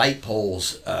big light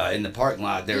poles in the parking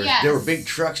lot. There were big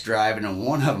trucks driving, and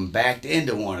one of them backed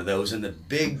into one of those, and the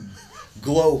big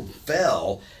globe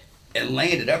fell and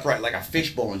landed upright like a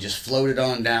fishbowl and just floated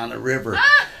on down the river.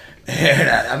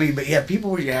 And,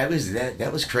 people were. That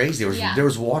was crazy. There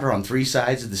was water on 3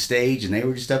 sides of the stage, and they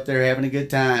were just up there having a good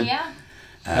time. Yeah.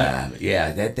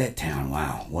 That town.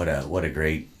 Wow, what a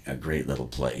great little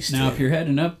place. Now, if you're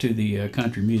heading up to the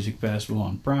Country Music Festival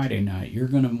on Friday night, you're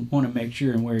going to want to make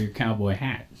sure and wear your cowboy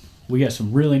hat. We got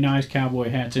some really nice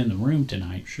cowboy hats in the room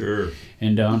tonight. Sure.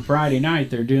 And on Friday night,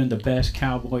 they're doing the best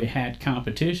cowboy hat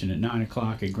competition at 9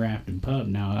 o'clock at Grafton Pub.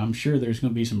 Now, I'm sure there's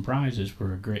going to be some prizes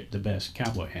for the best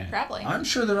cowboy hat. Probably. I'm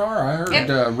sure there are. I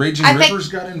heard Raging Rivers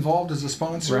got involved as a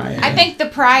sponsor. Right. I think the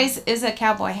prize is a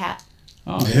cowboy hat.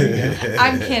 Oh, there you go.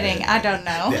 I'm kidding. I don't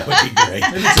know. That would be great.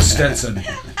 Maybe it's a Stetson.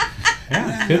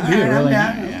 Yeah, could be a really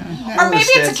nice. Yeah. Or maybe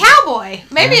it's a cowboy.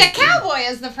 Maybe a cowboy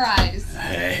is the prize.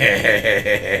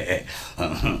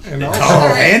 And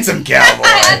also, handsome cowboy.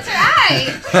 That's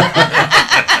right.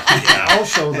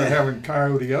 also they're having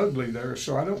Coyote Ugly there,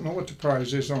 so I don't know what the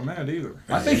prize is on that either.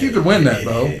 I think you could win that,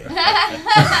 Bo.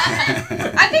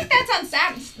 I think that's on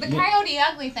Saturday. The Coyote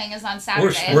Ugly thing is on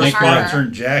Saturday. We're at the harbor.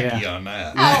 sponsoring Jackie on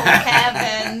that. Oh,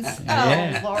 heavens.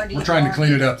 Yeah. Oh, Lordy. We're trying to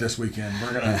clean it up this weekend.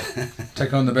 We're going to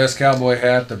take on the best cowboy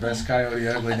hat, the best Coyote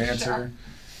Ugly dancer.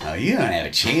 Oh, you don't have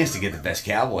a chance to get the best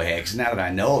cowboy hat, 'cause now that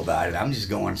I know about it, I'm just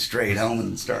going straight home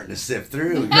and starting to sift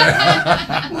through.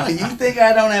 Well, you think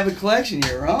I don't have a collection?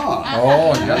 You're wrong.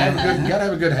 Oh, you gotta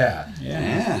have a good hat.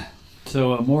 Yeah.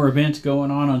 So more events going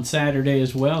on Saturday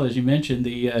as well. As you mentioned,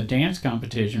 the dance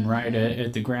competition right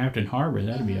at the Grafton Harbor.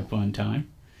 That'll be a fun time.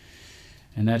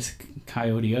 And that's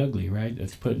Coyote Ugly, right?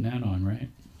 That's putting that on, right?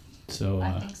 So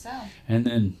I think so. And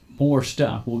then more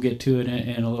stuff. We'll get to it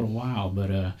in a little while.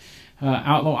 But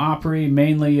Outlaw Opry,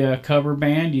 mainly a cover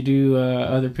band. You do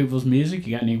other people's music.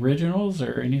 You got any originals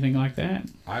or anything like that?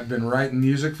 I've been writing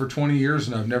music for 20 years,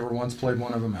 and I've never once played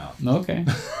one of them out. Okay.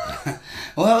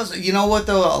 Well, you know what,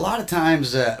 though? A lot of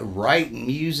times writing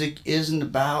music isn't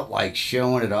about, like,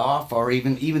 showing it off or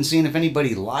even seeing if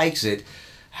anybody likes it.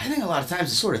 I think a lot of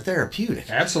times it's sort of therapeutic.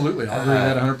 Absolutely. I agree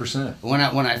with that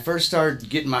 100%. When I first started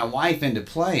getting my wife into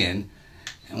playing,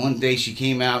 and one day she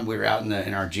came out, we were out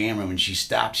in our jam room, and she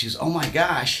stopped. She goes, "Oh my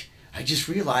gosh, I just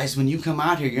realized when you come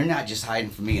out here, you're not just hiding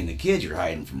from me and the kids, you're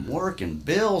hiding from work and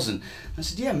bills." And I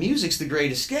said, "Yeah, music's the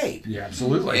great escape." Yeah,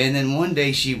 absolutely. And then one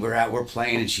day we're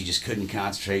playing, and she just couldn't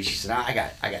concentrate. She said, I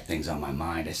got things on my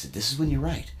mind. I said, "This is when you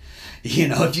write. You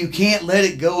know, if you can't let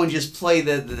it go and just play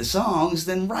the songs,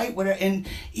 then write whatever. And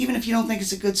even if you don't think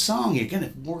it's a good song, you're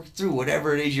gonna work through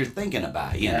whatever it is you're thinking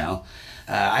about. You know,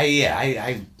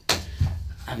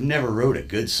 I've never wrote a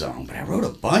good song, but I wrote a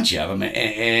bunch of them,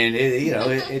 and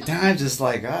at times it's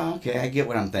like, oh, okay, I get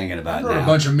what I'm thinking about I wrote now. a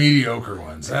bunch of mediocre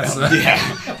ones. That's Yeah,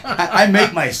 I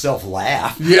make myself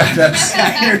laugh. Yeah, that's.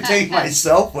 I entertain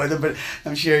myself with it, but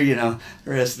I'm sure the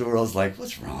rest of the world's like,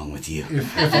 what's wrong with you?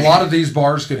 If a lot of these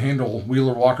bars could handle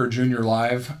Wheeler Walker Jr.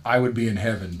 live, I would be in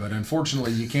heaven. But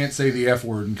unfortunately, you can't say the F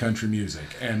word in country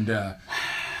music, and.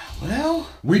 Well,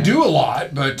 we do a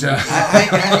lot, but we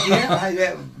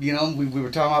were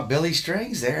talking about Billy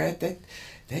Strings there.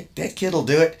 That kid'll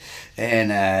do it,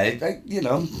 and I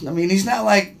mean, he's not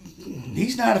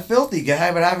a filthy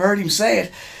guy, but I've heard him say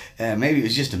it. Maybe it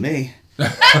was just to me.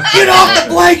 Get off the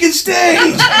blanket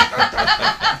stage!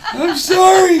 I'm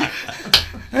sorry,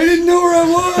 I didn't know where I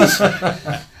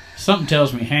was. Something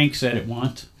tells me Hank said it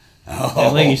once. Oh,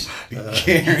 at least.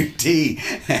 Guarantee.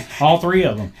 All three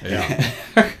of them. Yeah.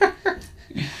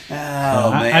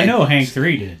 Man. I know Hank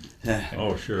 3 did.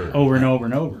 Oh, sure. Over and over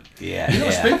and over. Yeah.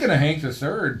 Speaking of Hank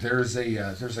III,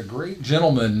 there's a great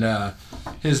gentleman,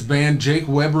 his band Jake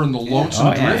Weber and the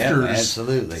Lonesome Drifters,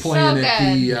 absolutely, playing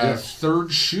at the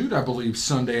third shoot, I believe,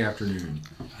 Sunday afternoon.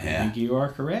 I think you are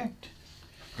correct.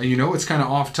 It's kind of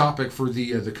off topic for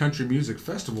the Country Music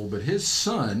Festival, but his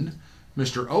son,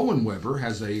 Mr. Owen Weber,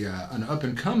 has an up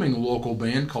and coming local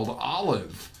band called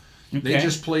Olive. Okay. They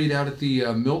just played out at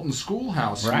the Milton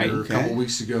Schoolhouse here a couple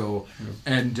weeks ago,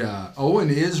 and Owen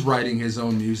is writing his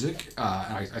own music.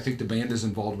 I think the band is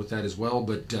involved with that as well,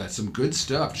 but some good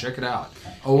stuff. Check it out.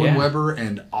 Owen Weber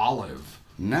and Olive.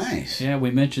 Nice. Yeah,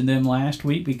 we mentioned them last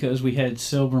week because we had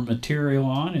Silver Material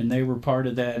on, and they were part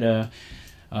of that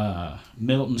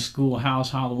Milton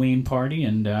Schoolhouse Halloween party,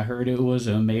 and I heard it was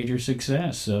a major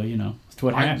success. So, it's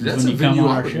what happens that's when you come venue on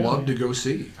I our would show. love to go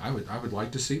see. I would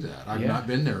like to see that. I've not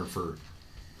been there for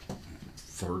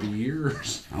 30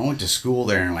 years. I went to school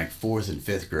there in like 4th and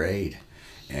 5th grade,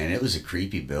 and it was a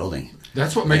creepy building.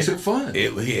 That's what makes it fun.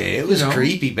 It was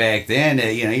creepy back then.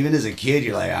 Even as a kid,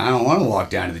 you're like, I don't want to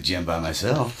walk down to the gym by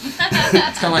myself.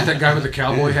 It's kind of like that guy with the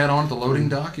cowboy hat on at the loading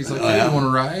dock. He's like, hey, you want to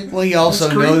ride? Well, you also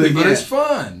it's creepy, know that, but it's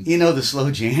fun. The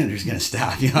slow janitor's going to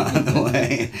stop you on the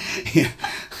way.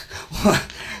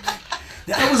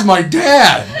 That was my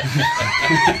dad.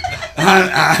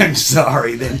 I'm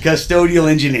sorry, then. Custodial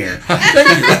engineer. Thank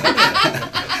you.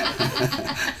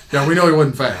 Yeah, we know he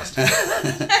wasn't fast.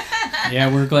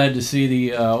 Yeah, we're glad to see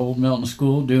the Old Milton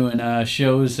School doing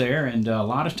shows there, and a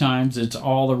lot of times it's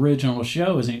all original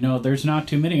shows. There's not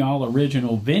too many all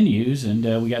original venues, and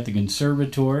we got the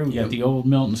Conservatory, we got the Old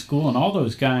Milton School, and all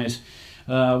those guys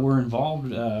were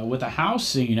involved with a house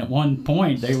scene at one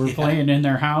point. They were playing in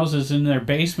their houses, in their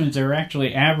basements. They were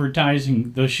actually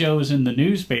advertising the shows in the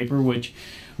newspaper, which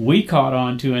we caught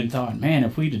on to and thought, man,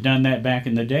 if we'd have done that back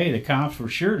in the day, the cops were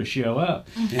sure to show up.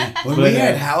 Yeah. When we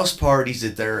had house parties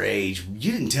at their age,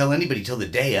 you didn't tell anybody till the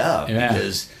day of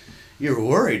because you were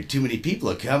worried too many people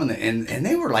are coming, and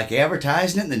they were like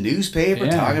advertising it in the newspaper,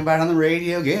 talking about it on the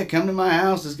radio. Yeah, come to my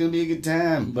house. It's going to be a good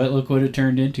time. But look what it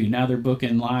turned into. Now they're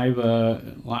booking live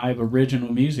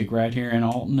original music right here in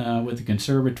Alton with the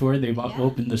Conservatory. They've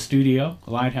opened the studio,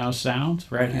 Lighthouse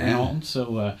Sounds, right here in Alton.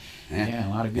 So, a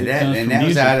lot of good stuff. And that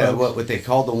was out of what they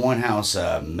called the one house,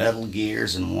 Metal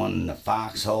Gears, and one the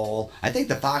Foxhole. I think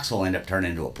the Foxhole ended up turning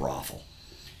into a brothel.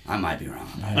 I might be wrong.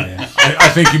 I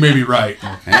think you may be right.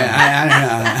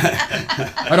 I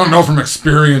don't know from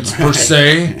experience per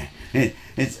se.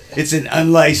 It's an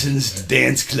unlicensed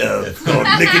dance club called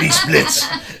Lickety Splits.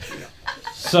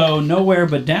 So Nowhere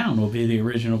But Down will be the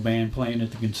original band playing at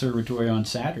the Conservatory on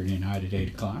Saturday night at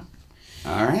 8 o'clock.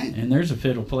 All right. And there's a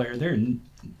fiddle player there,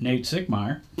 Nate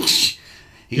Sickmeyer.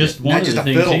 He's not just a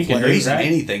fiddle player, he's an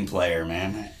anything player,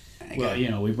 man.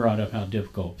 Well, we brought up how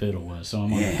difficult fiddle was, so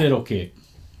I'm on a fiddle kick.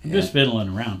 I'm just fiddling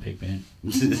around, Pigpen.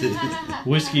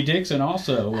 Whiskey Dixon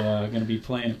also going to be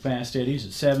playing at Fast Eddie's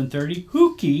at 7:30.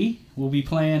 Hookie will be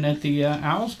playing at the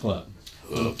Owls Club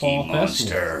for the Fall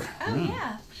Festival. Oh,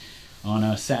 yeah. On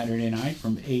a Saturday night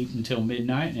from 8 until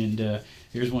midnight. And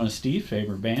here's one of Steve's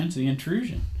favorite bands, The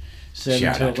Intrusion. 7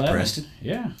 Shout till out to 11. Preston.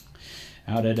 Yeah.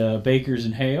 Out at Baker's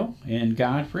and Hale and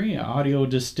Godfrey. Audio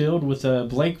distilled with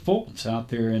Blake Fultz out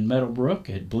there in Meadowbrook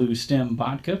at Blue Stem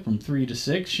Vodka from 3 to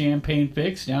 6. Champagne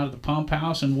Fix down at the Pump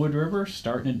House in Wood River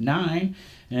starting at 9.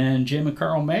 And Jim and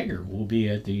Carl Mager will be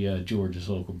at the George's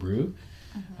Local Brew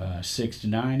 6 to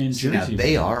 9 in Jersey. Now,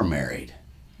 they are married.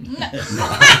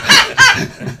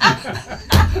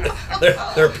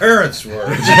 Their parents were.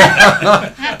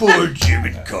 Poor Jim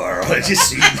and Carl. I just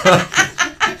see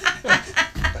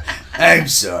I'm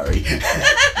sorry.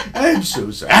 I'm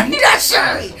so sorry. I'm not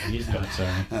sorry. He's not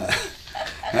sorry.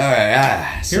 All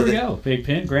right. Here we go. Big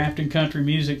Pin Grafton Country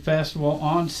Music Festival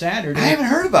on Saturday. I haven't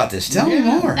heard about this. Tell me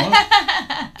more.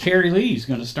 Carrie Lee's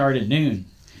going to start at noon.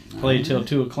 Play till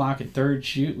 2 o'clock at Third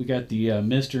Shoot. We got the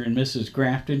Mr. and Mrs.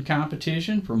 Grafton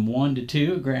competition from 1 to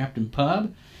 2 at Grafton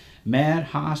Pub. Mad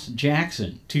Hoss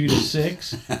Jackson, 2 to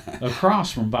 6,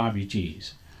 across from Bobby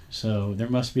G's. So there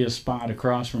must be a spot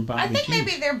across from Bobby G's. I think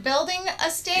maybe they're building a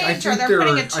stage I or think they're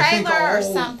putting a trailer or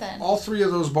something. All three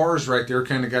of those bars right there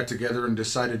kind of got together and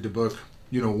decided to book,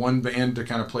 one band to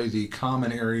kind of play the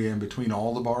common area in between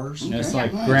all the bars. That's Okay.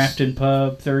 like Nice. Grafton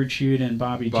Pub, Third Shoot, and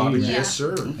Bobby G. Bobby, right? yes,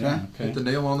 sir. Yeah, okay. Hit the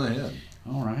nail on the head.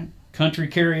 All right. Country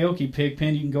Karaoke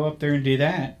Pigpen, you can go up there and do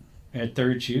that at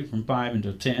Third Shoot from 5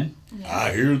 until 10.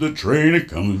 I hear the train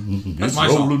a-coming. That's It's my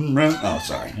song. rolling round. Oh,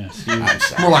 sorry. Yeah, Steve. I'm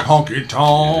sorry. More like honky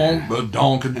tonk, but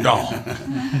donk donk.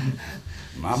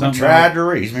 Mama Something tried like- to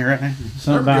raise me, right? Something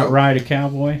There we about go. Ride a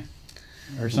Cowboy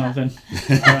or something.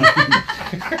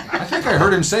 I think I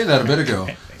heard him say that a bit ago.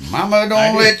 Mama,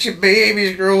 don't let your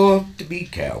babies grow up to be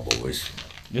cowboys.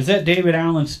 Is that David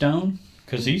Allen Stone?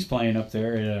 Because he's playing up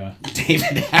there at...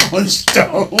 David Allen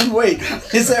Stone. Wait,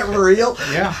 is that real?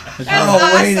 Yeah. Wait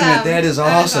a minute. That is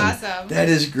awesome. awesome. That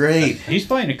is great. He's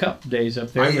playing a couple days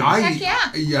up there. Heck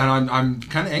yeah. And I'm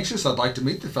kind of anxious. I'd like to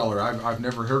meet the feller. I've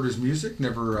never heard his music.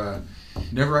 Never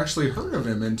actually heard of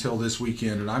him until this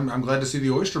weekend. And I'm glad to see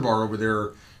the Oyster Bar over there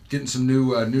getting some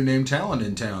new name talent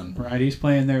in town. Right, he's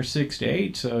playing there 6 to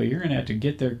 8, so you're going to have to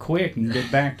get there quick and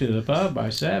get back to the pub by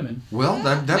 7. Well,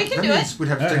 that we can do means it. we'd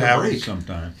have to That take a happens break.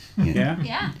 sometime. Yeah?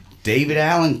 Yeah. David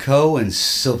Allen Coe and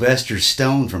Sylvester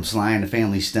Stone from Sly and the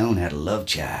Family Stone had a love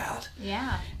child.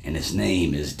 Yeah. And his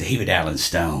name is David Allen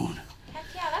Stone. Heck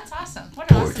yeah, that's awesome. What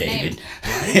an Poor awesome David.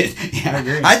 name.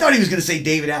 Yeah, I thought he was going to say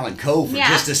David Allen Coe for Yeah.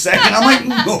 just a second. I'm like,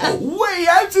 no way,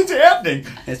 how's it happening?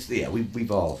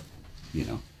 We've all,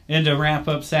 And to wrap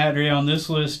up Saturday on this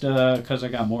list, because I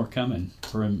got more coming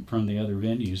from the other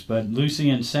venues, but Lucy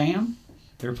and Sam,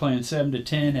 they're playing 7 to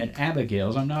 10 at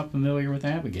Abigail's. I'm not familiar with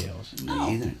Abigail's. Me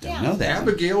either. Don't yeah. know that.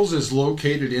 Abigail's is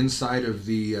located inside of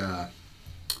the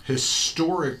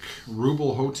historic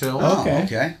Rubel Hotel. Oh, Okay.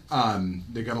 okay.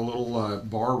 They got a little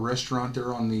bar restaurant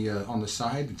there on the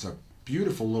side. It's a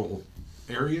beautiful little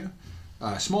area.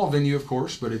 Small venue, of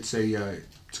course, but it's a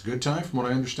good time from what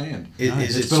I understand.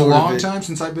 Is It's it been a sort long of time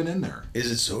since I've been in there.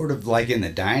 Is it sort of like in the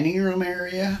dining room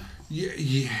area? Yeah,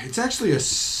 it's actually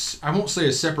I won't say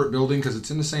a separate building because it's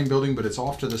in the same building, but it's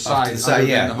off to the Off side, to the side, other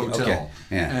yeah, than the hotel. okay,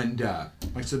 yeah. And like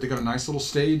I said, they got a nice little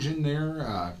stage in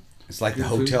there. It's like the Good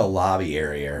food. hotel lobby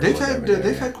area. Or They've whatever had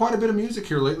there. quite a bit of music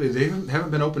here lately. They haven't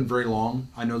been open very long.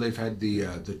 I know they've had the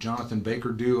Jonathan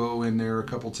Baker duo in there a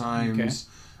couple times.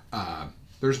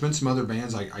 There's been some other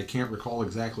bands. I can't recall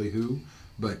exactly who,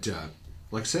 but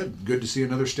like I said, good to see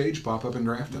another stage pop up in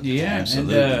Grafton. Yeah,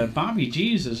 Absolutely. and Bobby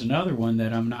G's is another one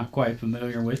that I'm not quite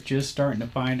familiar with. Just starting to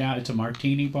find out. It's a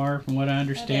martini bar, from what I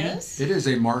understand. It is? It is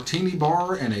a martini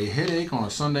bar and a headache on a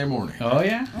Sunday morning. Oh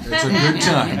yeah. It's a good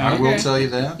time. I will Okay. tell you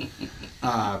that.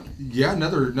 Yeah,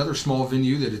 another small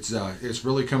venue that it's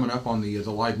really coming up on the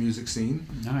live music scene.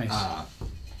 Nice.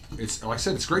 It's like I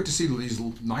said, it's great to see these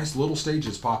nice little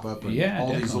stages pop up and Yeah, all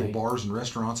these definitely. little bars and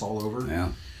restaurants all over. Yeah.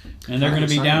 And they're going to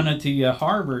be exciting. down at the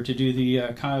harbor to do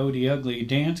the Coyote Ugly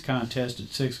dance contest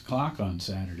at 6 o'clock on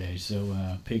Saturday. So,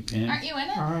 Pigpen. Aren't you in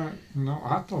it? No,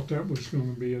 I thought that was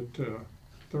going to be at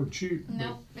Third Shoot.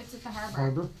 No, it's at the harbor.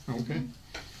 Harbor? Okay.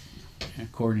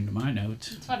 According to my notes.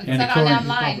 That's what it And said on according-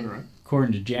 online. Probably right.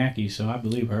 According to Jackie, so I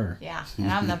believe her. Yeah,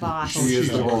 and I'm the boss. She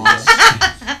is the boss.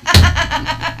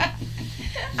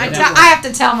 I have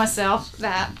to tell myself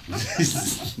that.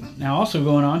 Now, also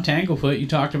going on, Tanglefoot, you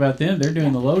talked about them. They're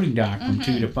doing the loading dock from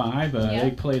 2 to 5. Yeah.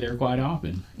 They play there quite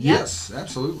often. Yep. Yes,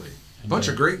 absolutely. A bunch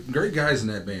of great guys in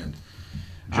that band.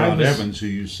 John Evans, who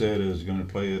you said is going to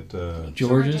play at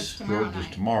George's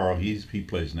tomorrow. He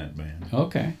plays in that band.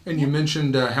 Okay. And you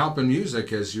mentioned Halpin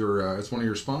Music as as one of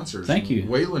your sponsors. Thank you.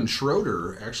 Waylon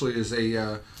Schroeder actually is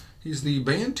he's the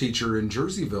band teacher in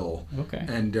Jerseyville. Okay.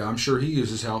 And I'm sure he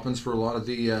uses Halpins for a lot of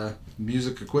the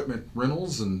music equipment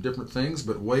rentals and different things.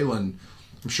 But Waylon,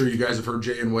 I'm sure you guys have heard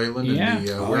Jay and Waylon and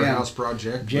the Warehouse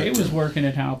Project. Jay was working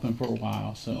at Halpin for a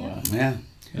while, so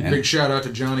Big shout out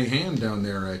to Johnny Hand down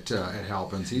there at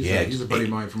Halpin's. He's a buddy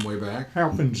of mine from way back.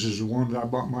 Halpin's is the one that I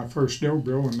bought my first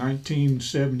Dobro in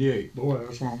 1978. Boy,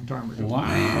 that's a long time ago. Wow.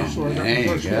 That's where I got my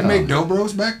first They made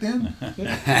Dobros back then?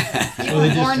 You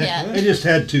weren't born yet. They just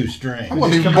had 2 strings. I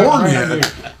wasn't even born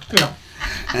yet. Yeah.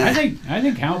 I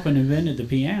think Halpin invented the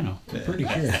piano. I'm pretty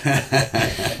sure.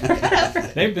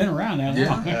 They've been around that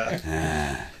long.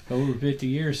 Over 50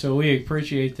 years. So we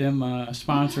appreciate them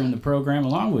sponsoring the program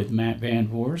along with Matt Van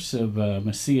Voorhis of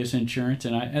Macias Insurance.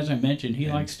 And as I mentioned, he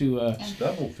likes to...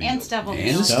 Stubblefield. And Stubblefield.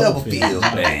 And the Stubblefield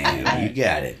band. You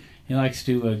got it. He likes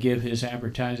to give his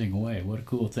advertising away. What a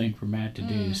cool thing for Matt to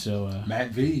do. So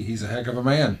Matt V, he's a heck of a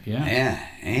man. Yeah,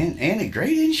 and a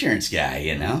great insurance guy,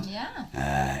 you know.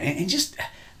 Yeah.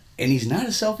 And he's not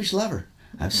a selfish lover.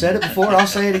 I've said it before. I'll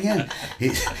say it again.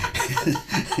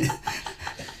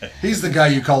 He's the guy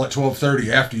you call at 12:30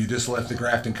 after you just left the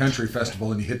Grafton Country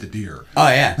Festival and you hit the deer. Oh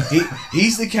yeah,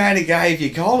 he's the kind of guy if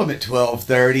you called him at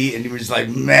 12:30 and he was like,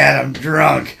 "Man, I'm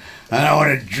drunk. I don't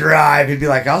want to drive." He'd be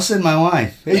like, "I'll send my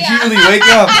wife. Hey Judy, wake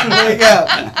up, wake up."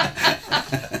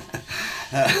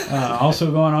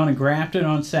 Also going on in Grafton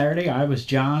on Saturday, I Was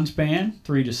John's band,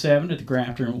 3 to 7 at the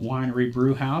Grafton Winery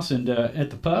Brew House, and at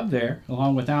the pub there,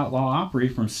 along with Outlaw Opry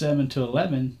from 7 to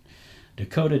 11,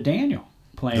 Dakota Daniel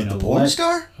playing the porn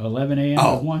star? 11 a.m.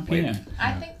 to 1 p.m.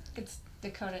 I think it's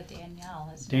Dakota Danielle,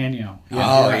 isn't it? Danielle.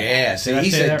 Yeah, So he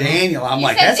said Daniel. I'm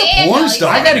like, that's Daniel. a porn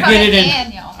star. I gotta get it in.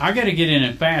 Daniel. I gotta get in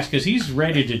it fast because he's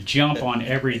ready to jump on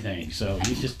everything. So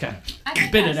you just kind of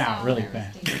spit it out really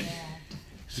fast.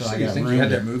 So I think you had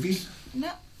that movie?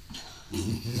 No.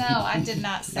 No, I did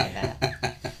not say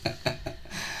that.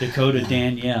 Dakota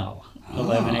Danielle,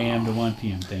 11 a.m. to 1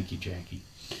 p.m. Thank you, Jackie.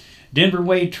 Denver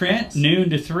Wade Trent, noon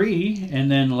to 3,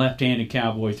 and then Left-Handed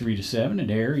Cowboy 3 to 7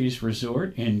 at Aries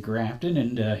Resort in Grafton.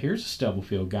 And here's a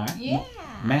Stubblefield guy. Yeah.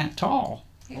 Matt Tall.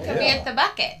 He could be at the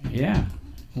bucket. Yeah.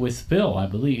 With Phil, I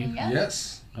believe. Yeah.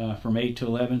 Yes. From 8 to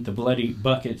 11 at the Bloody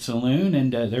Bucket Saloon.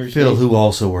 And there's Phil, who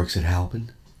also works at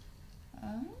Halpin.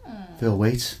 Phil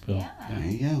Waits. Phil. Yeah. There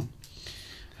you go.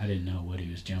 I didn't know what he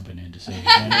was jumping in to say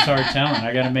again. It's hard telling.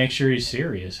 I got to make sure he's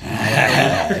serious.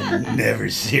 Never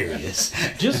serious.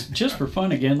 Just for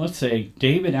fun again, let's say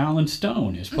David Allen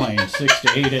Stone is playing 6 to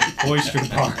 8 at Oyster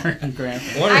Bar in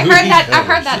Grafton. I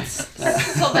heard that's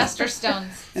Sylvester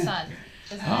Stone's son.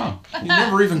 Oh. You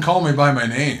never even call me by my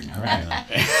name. Right.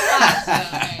 There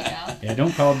you go. Yeah,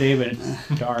 don't call David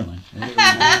darling.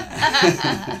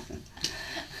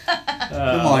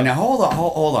 Come on, now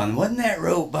hold on. Wasn't that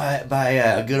wrote by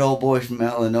a good old boy from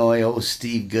Illinois, old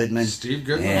Steve Goodman? Steve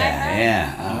Goodman?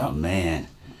 Yeah. Oh, man.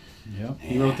 Yep.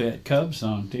 He wrote that Cubs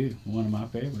song, too. One of my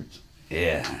favorites.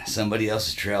 Yeah. Somebody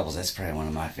Else's Troubles. That's probably one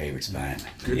of my favorites by him.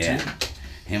 Good tune.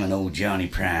 Him and old Johnny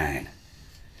Prine.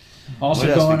 Also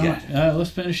What else going we on,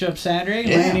 let's finish up Saturday.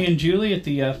 Yeah. Lanny and Julie at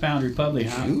the Foundry Public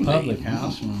House Julie.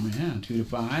 from 2 to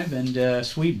 5, and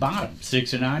Sweet Bottom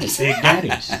 6 to 9 at Big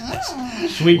Daddy's.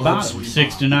 Sweet Bottom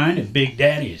 6 to 9 at Big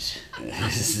Daddy's.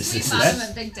 Sweet Bottom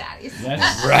and Big Daddy's.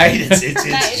 That's Right?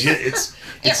 It's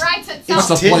It writes itself. That's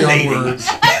a play on titillating. words.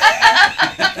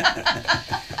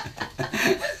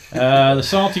 The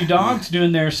Salty Dogs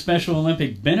doing their Special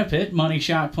Olympic benefit. Money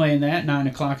Shot playing that 9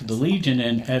 o'clock at the Legion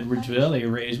in Edwardsville. They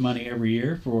raise money every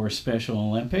year for Special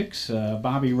Olympics.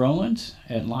 Bobby Rowlands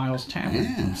at Lyle's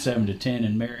Tavern from 7 to 10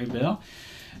 in Maryville.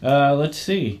 Let's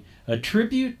see. A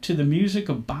tribute to the music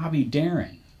of Bobby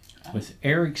Darin with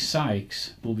Eric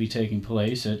Sykes will be taking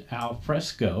place at Al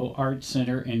Fresco Art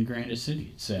Center in Granite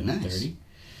City at 7:30. Nice.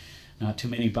 Not too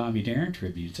many Bobby Darin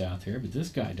tributes out there, but this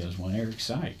guy does one, Eric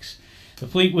Sykes. The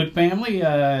Fleetwood Family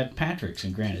at Patrick's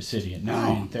in Granite City at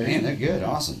 9:30. Man, they're good.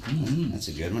 Awesome. That's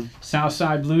a good one.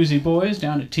 Southside Bluesy Boys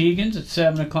down at Tegan's at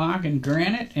 7 o'clock in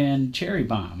Granite, and Cherry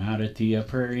Bomb out at the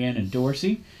Prairie Inn in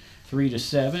Dorsey, 3 to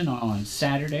 7 on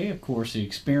Saturday. Of course, the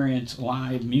Experience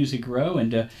Live Music Row.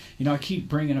 And, I keep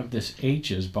bringing up this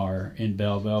H's Bar in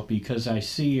Belleville because I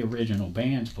see original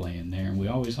bands playing there, and we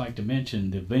always like to mention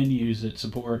the venues that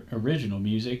support original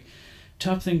music.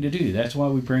 Tough thing to do. That's why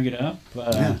we bring it up.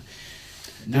 Yeah.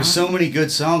 There's so many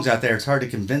good songs out there, it's hard to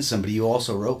convince somebody you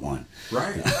also wrote one.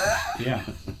 Right. Yeah.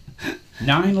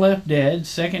 9 Left Dead,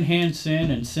 Secondhand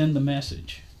Sin, and Send the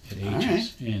Message at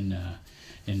H's in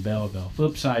in Belleville.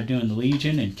 Flipside doing the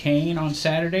Legion and Kane on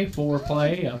Saturday,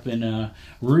 foreplay up in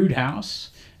Rude House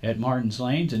at Martin's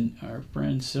Lanes, and our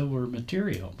friend Silver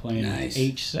Material playing at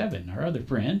H7. Our other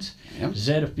friends,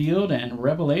 Zeta Field and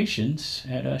Revelations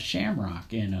at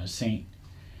Shamrock in St.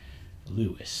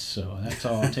 Louis. So that's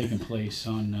all taking place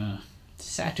on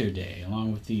Saturday,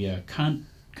 along with the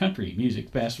Country Music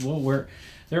Festival, where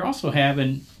they're also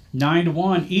having 9 to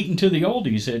 1 Eating to the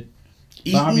Oldies at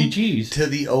Bobby G's. To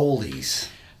the Oldies.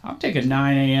 I'll take a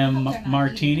 9 a.m.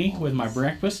 martini with my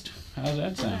breakfast. How's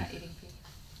that sound?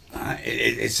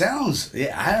 It sounds,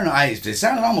 I don't know, it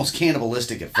sounded almost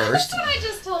cannibalistic at first. That's what I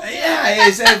just told you. Yeah,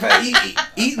 it's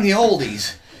eating the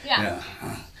oldies. Yeah.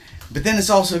 But then it's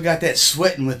also got that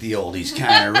sweating with the oldies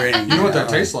kind of ring. You know what that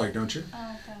tastes like, don't you?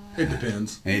 Oh, God. It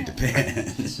depends. It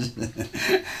depends.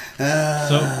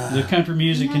 So the country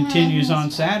music continues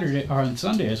on Saturday or on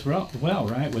Sunday as well,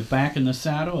 right? With Back in the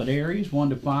Saddle at Aries 1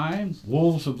 to 5,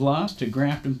 Wolves of Lust at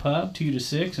Grafton Pub 2 to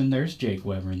 6, and there's Jake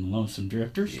Weber and the Lonesome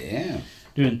Drifters. Yeah.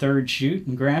 Doing Third Shoot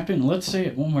in Grafton. Let's say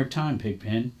it one more time,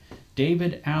 Pigpen.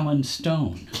 David Allen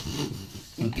Stone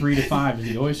from 3 to 5 at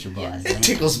the Oyster Bar. It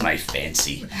tickles my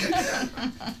fancy.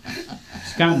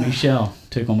 Scott and Michelle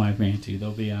tickle my fancy.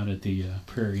 They'll be out at the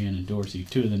Prairie Inn in Dorsey.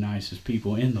 2 of the nicest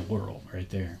people in the world right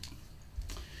there.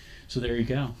 So there you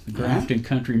go. The Grafton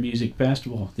Country Music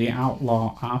Festival. The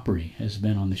Outlaw Opry has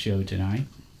been on the show tonight.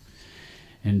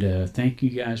 And thank you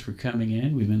guys for coming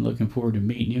in. We've been looking forward to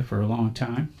meeting you for a long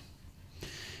time.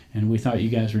 And we thought you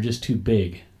guys were just too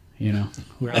big. You know,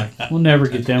 we're like, we'll never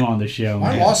get them on the show.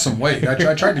 I lost some weight. I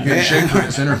tried to get in shape for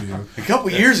this interview. A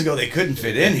couple years ago, they couldn't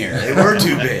fit in here. They were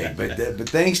too big. But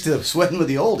thanks to Sweating with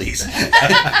the Oldies,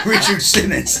 Richard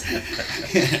Simmons.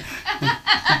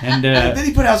 And then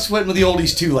he put out Sweating with the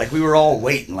Oldies too. Like we were all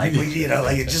waiting. Like like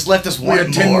it just left us We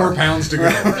wanting had 10 more pounds to go.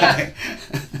 I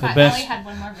best- only had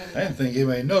one more video. I didn't think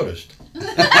anybody noticed.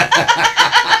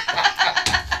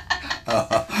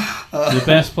 the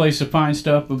best place to find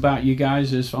stuff about you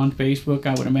guys is on Facebook,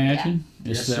 I would imagine.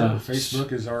 Yes, sir.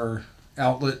 Facebook is our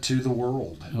outlet to the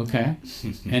world. Okay.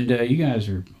 And you guys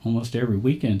are almost every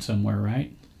weekend somewhere,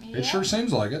 right? Yeah. It sure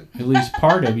seems like it. At least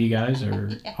part of you guys,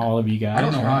 or all of you guys. I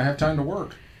don't know how I right? have time to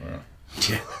work. I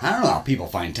don't know how people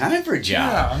find time for a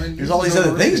job. Yeah, I mean, there's all these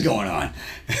other things going on.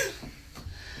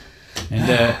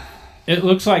 And it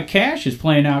looks like Cash is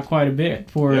playing out quite a bit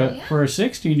for a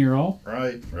 16-year-old.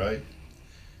 Right.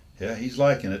 Yeah, he's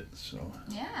liking it. So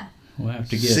Yeah. We'll have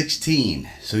to get 16,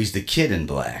 so he's the kid in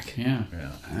black. Yeah.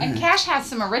 And Cash has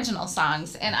some original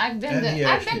songs, and I've been and he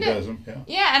actually does them.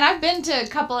 Yeah, and I've been to a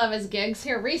couple of his gigs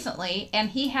here recently, and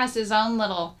he has his own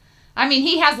little. I mean,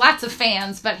 he has lots of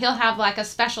fans, but he'll have like a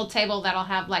special table that'll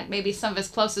have like maybe some of his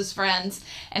closest friends,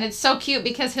 and it's so cute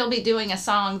because he'll be doing a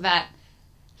song that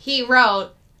he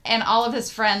wrote, and all of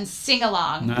his friends sing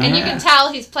along, and you can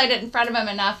tell he's played it in front of him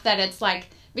enough that it's like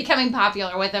becoming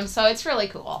popular with him, so it's really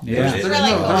cool. Yeah.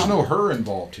 There's no her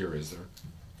involved here, is there?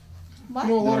 What?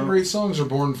 You know, a lot of great songs are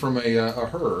born from a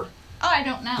her. Oh, I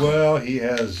don't know. Well, he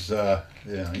has,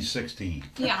 he's 16.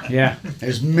 Yeah. Yeah.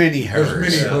 There's many hers.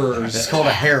 There's many hers. It's called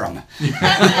a harem.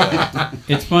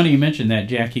 It's funny you mentioned that,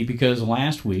 Jackie, because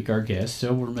last week our guest,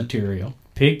 Silver Material,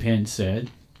 Pigpen, said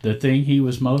the thing he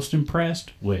was most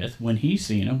impressed with when he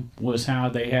seen them was how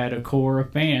they had a core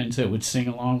of fans that would sing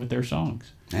along with their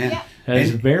songs. Yeah. That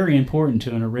is very important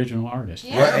to an original artist.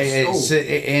 Yeah. Right,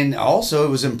 and also it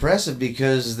was impressive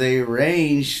because they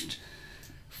ranged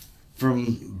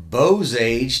from Bo's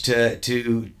age to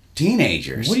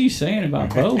teenagers. What are you saying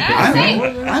about Bo?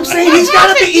 I'm saying he's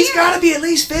got to be at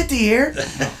least 50 here.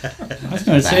 I was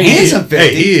going to say Handsome 50.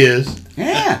 Hey, he is.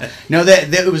 Yeah. No,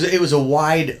 it was a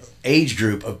wide age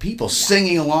group of people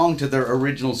singing along to their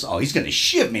original song. Oh, he's going to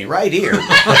shiv me right here. Look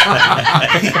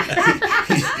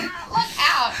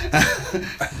out.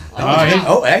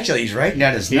 Actually, he's writing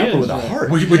down his number with a heart.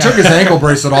 We took his ankle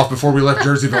bracelet off before we left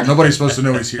Jerseyville. Nobody's supposed to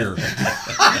know he's here.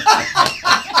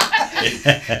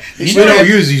 We don't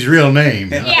use his real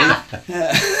name. Yeah.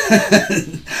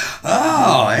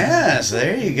 Oh, yes,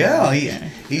 there you go. He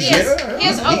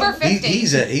is over 50.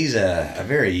 He's a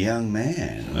very young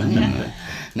man.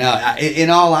 Now, in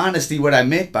all honesty, what I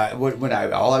meant by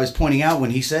all I was pointing out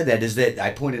when he said that is that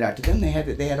I pointed out to them they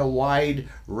had a wide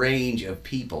range of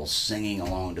people singing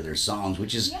along to their songs,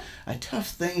 which is a tough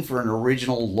thing for an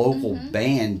original local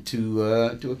band to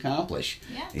accomplish.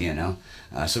 Yeah. You know,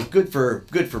 so good for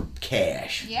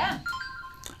Cash. Yeah.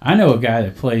 I know a guy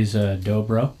that plays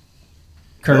dobro.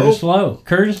 Curtis Lowe.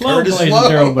 Curtis Lowe plays Lowe.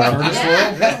 dobro. Curtis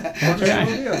Lowe.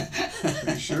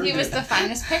 Sure He was the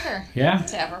finest picker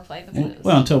to ever play the blues.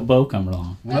 Well, until Bo come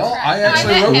along. Well, right. I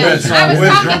actually I wrote met that him. song I was with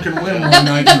talking- Drunken Win one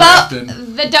night in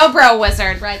Grafton. The Dobro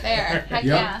wizard right there. Heck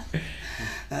Yep.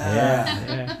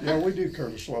 Yeah, we do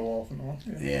Curtis Low off and on.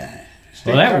 Yeah.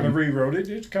 Steve Well, that kind of would- rewrote it.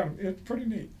 It's pretty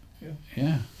neat.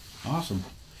 Yeah, awesome.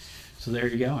 So there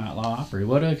you go, Outlaw Opry.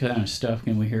 What other kind of stuff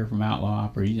can we hear from Outlaw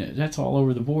Opry? That's all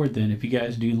over the board then. If you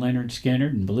guys do Leonard Skinner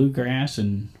and bluegrass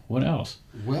and what else?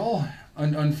 Well,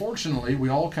 unfortunately, we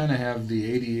all kind of have the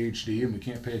ADHD and we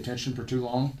can't pay attention for too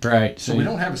long. Right. So we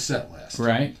don't have a set list.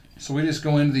 Right. So we just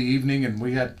go into the evening and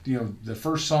we got, the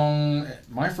first song,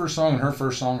 my first song and her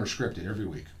first song are scripted every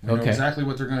week. We know exactly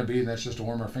what they're going to be, and that's just to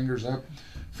warm our fingers up.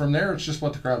 From there, it's just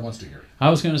what the crowd wants to hear. I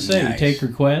was going to say, Nice. you take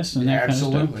requests and that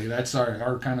Absolutely. kind of That's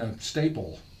our kind of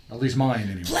staple. At least mine,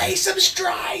 anyway. Play some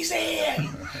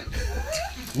Streisand.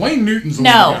 Wayne Newton's the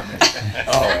No. one who got me.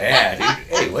 Oh yeah, dude.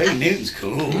 Hey, Wayne Newton's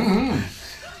cool.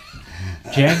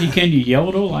 stuff. Jackie, can you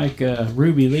yodel like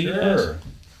Ruby Lee does? Sure.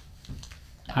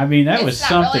 I mean, that was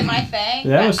It's not something. really my thing.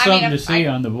 That but, was I mean, something to if see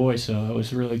on The Voice, so it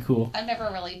was really cool. I've never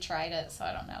really tried it, so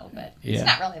I don't know. But Yeah. it's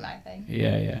not really my thing.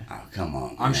 Yeah. Oh, come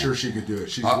on. I'm man. sure she could do it.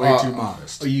 She's way too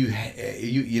modest.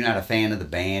 You're not a fan of the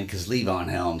band because Levon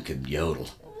Helm could yodel.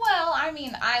 Well, I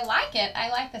mean, I like it. I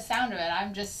like the sound of it.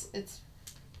 It's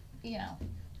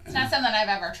not something I've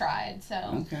ever tried. So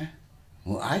Okay.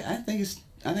 Well, I think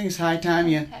it's high time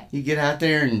you get out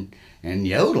there and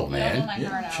yodel, man. Yodel my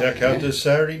heart out. Check out this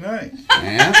Saturday night.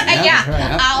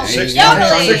 Yeah, I'll There you be go. I'm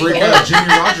trying to yodeling. break out a Jimmy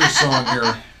Rogers song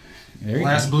here. There you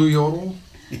Last go. Blue Yodel.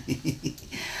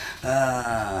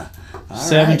 All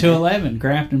 7 right, to man. 11,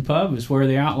 Grafton Pub is where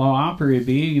the Outlaw Opry will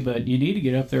be, but you need to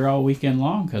get up there all weekend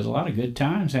long because a lot of good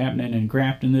times happening in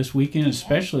Grafton this weekend,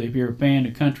 especially if you're a fan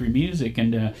of country music.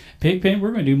 And Pigpen,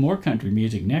 we're going to do more country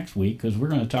music next week because we're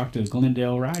going to talk to the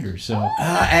Glendale Riders. So,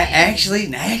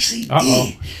 Actually,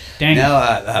 uh-oh. Dang it.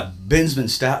 no, Bensman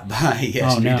stopped by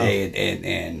yesterday,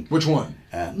 and Which one?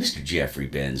 Mr. Jeffrey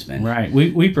Bensman. Right.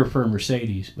 We prefer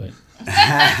Mercedes, but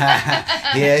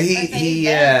Yeah,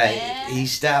 he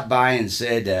stopped by and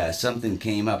said something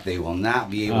came up. They will not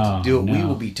be able to do it. No. We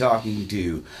will be talking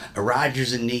to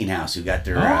Rogers and Nienhouse, who got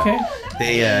their. Okay.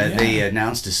 They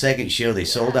announced a second show. They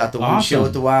sold out the one Awesome. show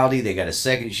at the Wildey. They got a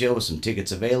second show with some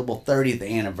tickets available. 30th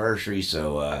anniversary.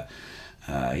 So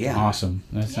yeah. Awesome.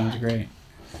 That sounds great.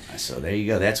 So there you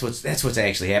go. That's what's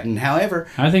actually happening. However,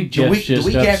 I think the Jeff's week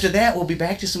just after that, we'll be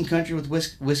back to some country with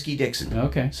Whiskey Dixon.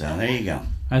 Okay. So there you go.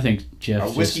 I think Or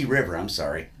Jeff's Whiskey just, River. I'm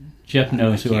sorry. Jeff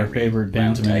knows I who our can't read favorite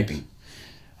round Bensman is. typing.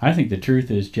 I think the truth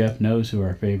is Jeff knows who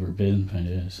our favorite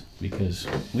Bensman is because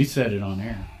we said it on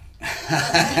air.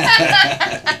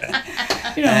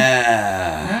 You know,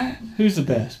 right? Who's the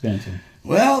best Benson?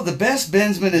 Well, the best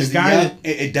Bensman is The guy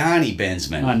Donnie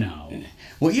Bensman. I know.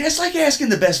 Well, yeah, it's like asking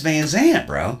the best Van Zandt,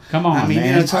 bro. Come on, I mean, man.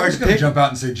 You know, it's I hard was to going to pick. jump out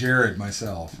and say Jared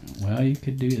myself. Well, you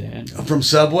could do that. From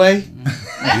Subway?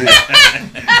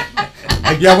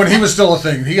 Yeah, when he was still a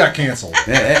thing, he got canceled.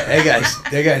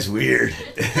 That guy's weird.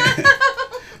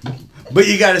 But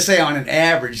you got to say, on an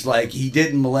average, like, he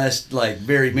didn't molest, like,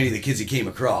 very many of the kids he came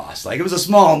across. Like, it was a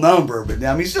small number, but,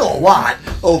 I mean, still a lot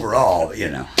overall, you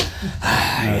know.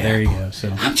 There you go. So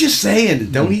I'm just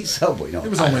saying, don't eat Subway. No, It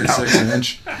was only a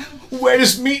 6-inch.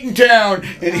 Wettest meat in town.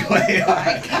 Anyway,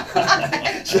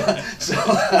 so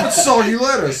What's salty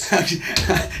lettuce?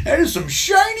 that is some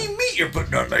shiny meat you're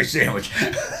putting on my sandwich.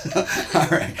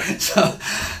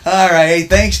 All right. Hey,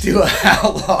 thanks to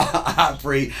Outlaw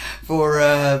Opry for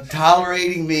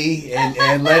tolerating me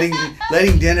and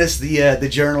letting Dennis, the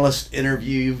journalist,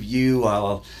 interview you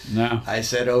while I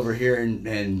sat over here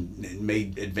and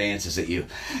made advances at you.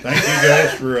 Thank you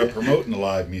guys for promoting the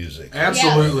live music.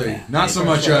 Absolutely. Yeah. Not so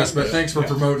much us, but thanks for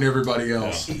promoting everybody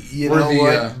else. You We're know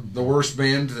what? The worst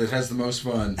band that has the most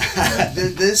fun.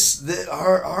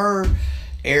 Our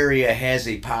area has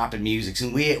a pop in music,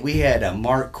 and we had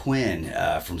Mark Quinn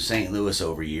from St. Louis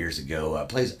over years ago.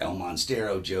 Plays El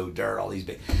Monstero, Joe Dirt, all these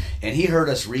big, and he heard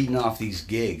us reading off these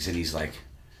gigs, and he's like,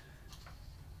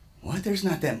 "What? There's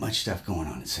not that much stuff going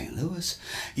on in St. Louis,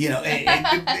 you know."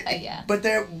 Yeah. But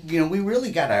there, you know, we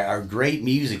really got our great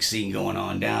music scene going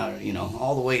on down, you know,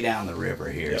 all the way down the river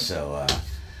here. Yep. So,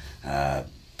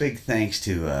 big thanks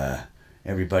to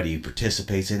everybody who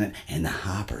participates in it, and the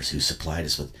Hoppers who supplied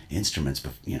us with instruments.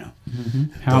 But you know,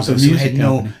 Halpin those who Music had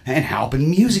Company. and Halpin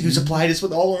Music who supplied us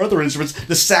with all our other instruments.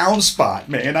 The Sound Spot,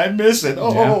 man, I miss it.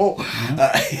 Oh,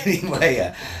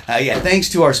 anyway, thanks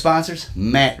to our sponsors,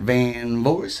 Matt Van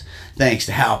Voorhis. Thanks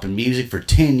to Halpin Music for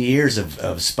 10 years of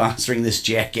sponsoring this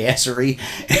jackassery.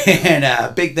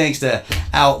 And big thanks to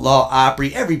Outlaw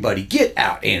Opry. Everybody get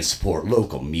out and support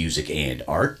local music and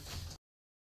art.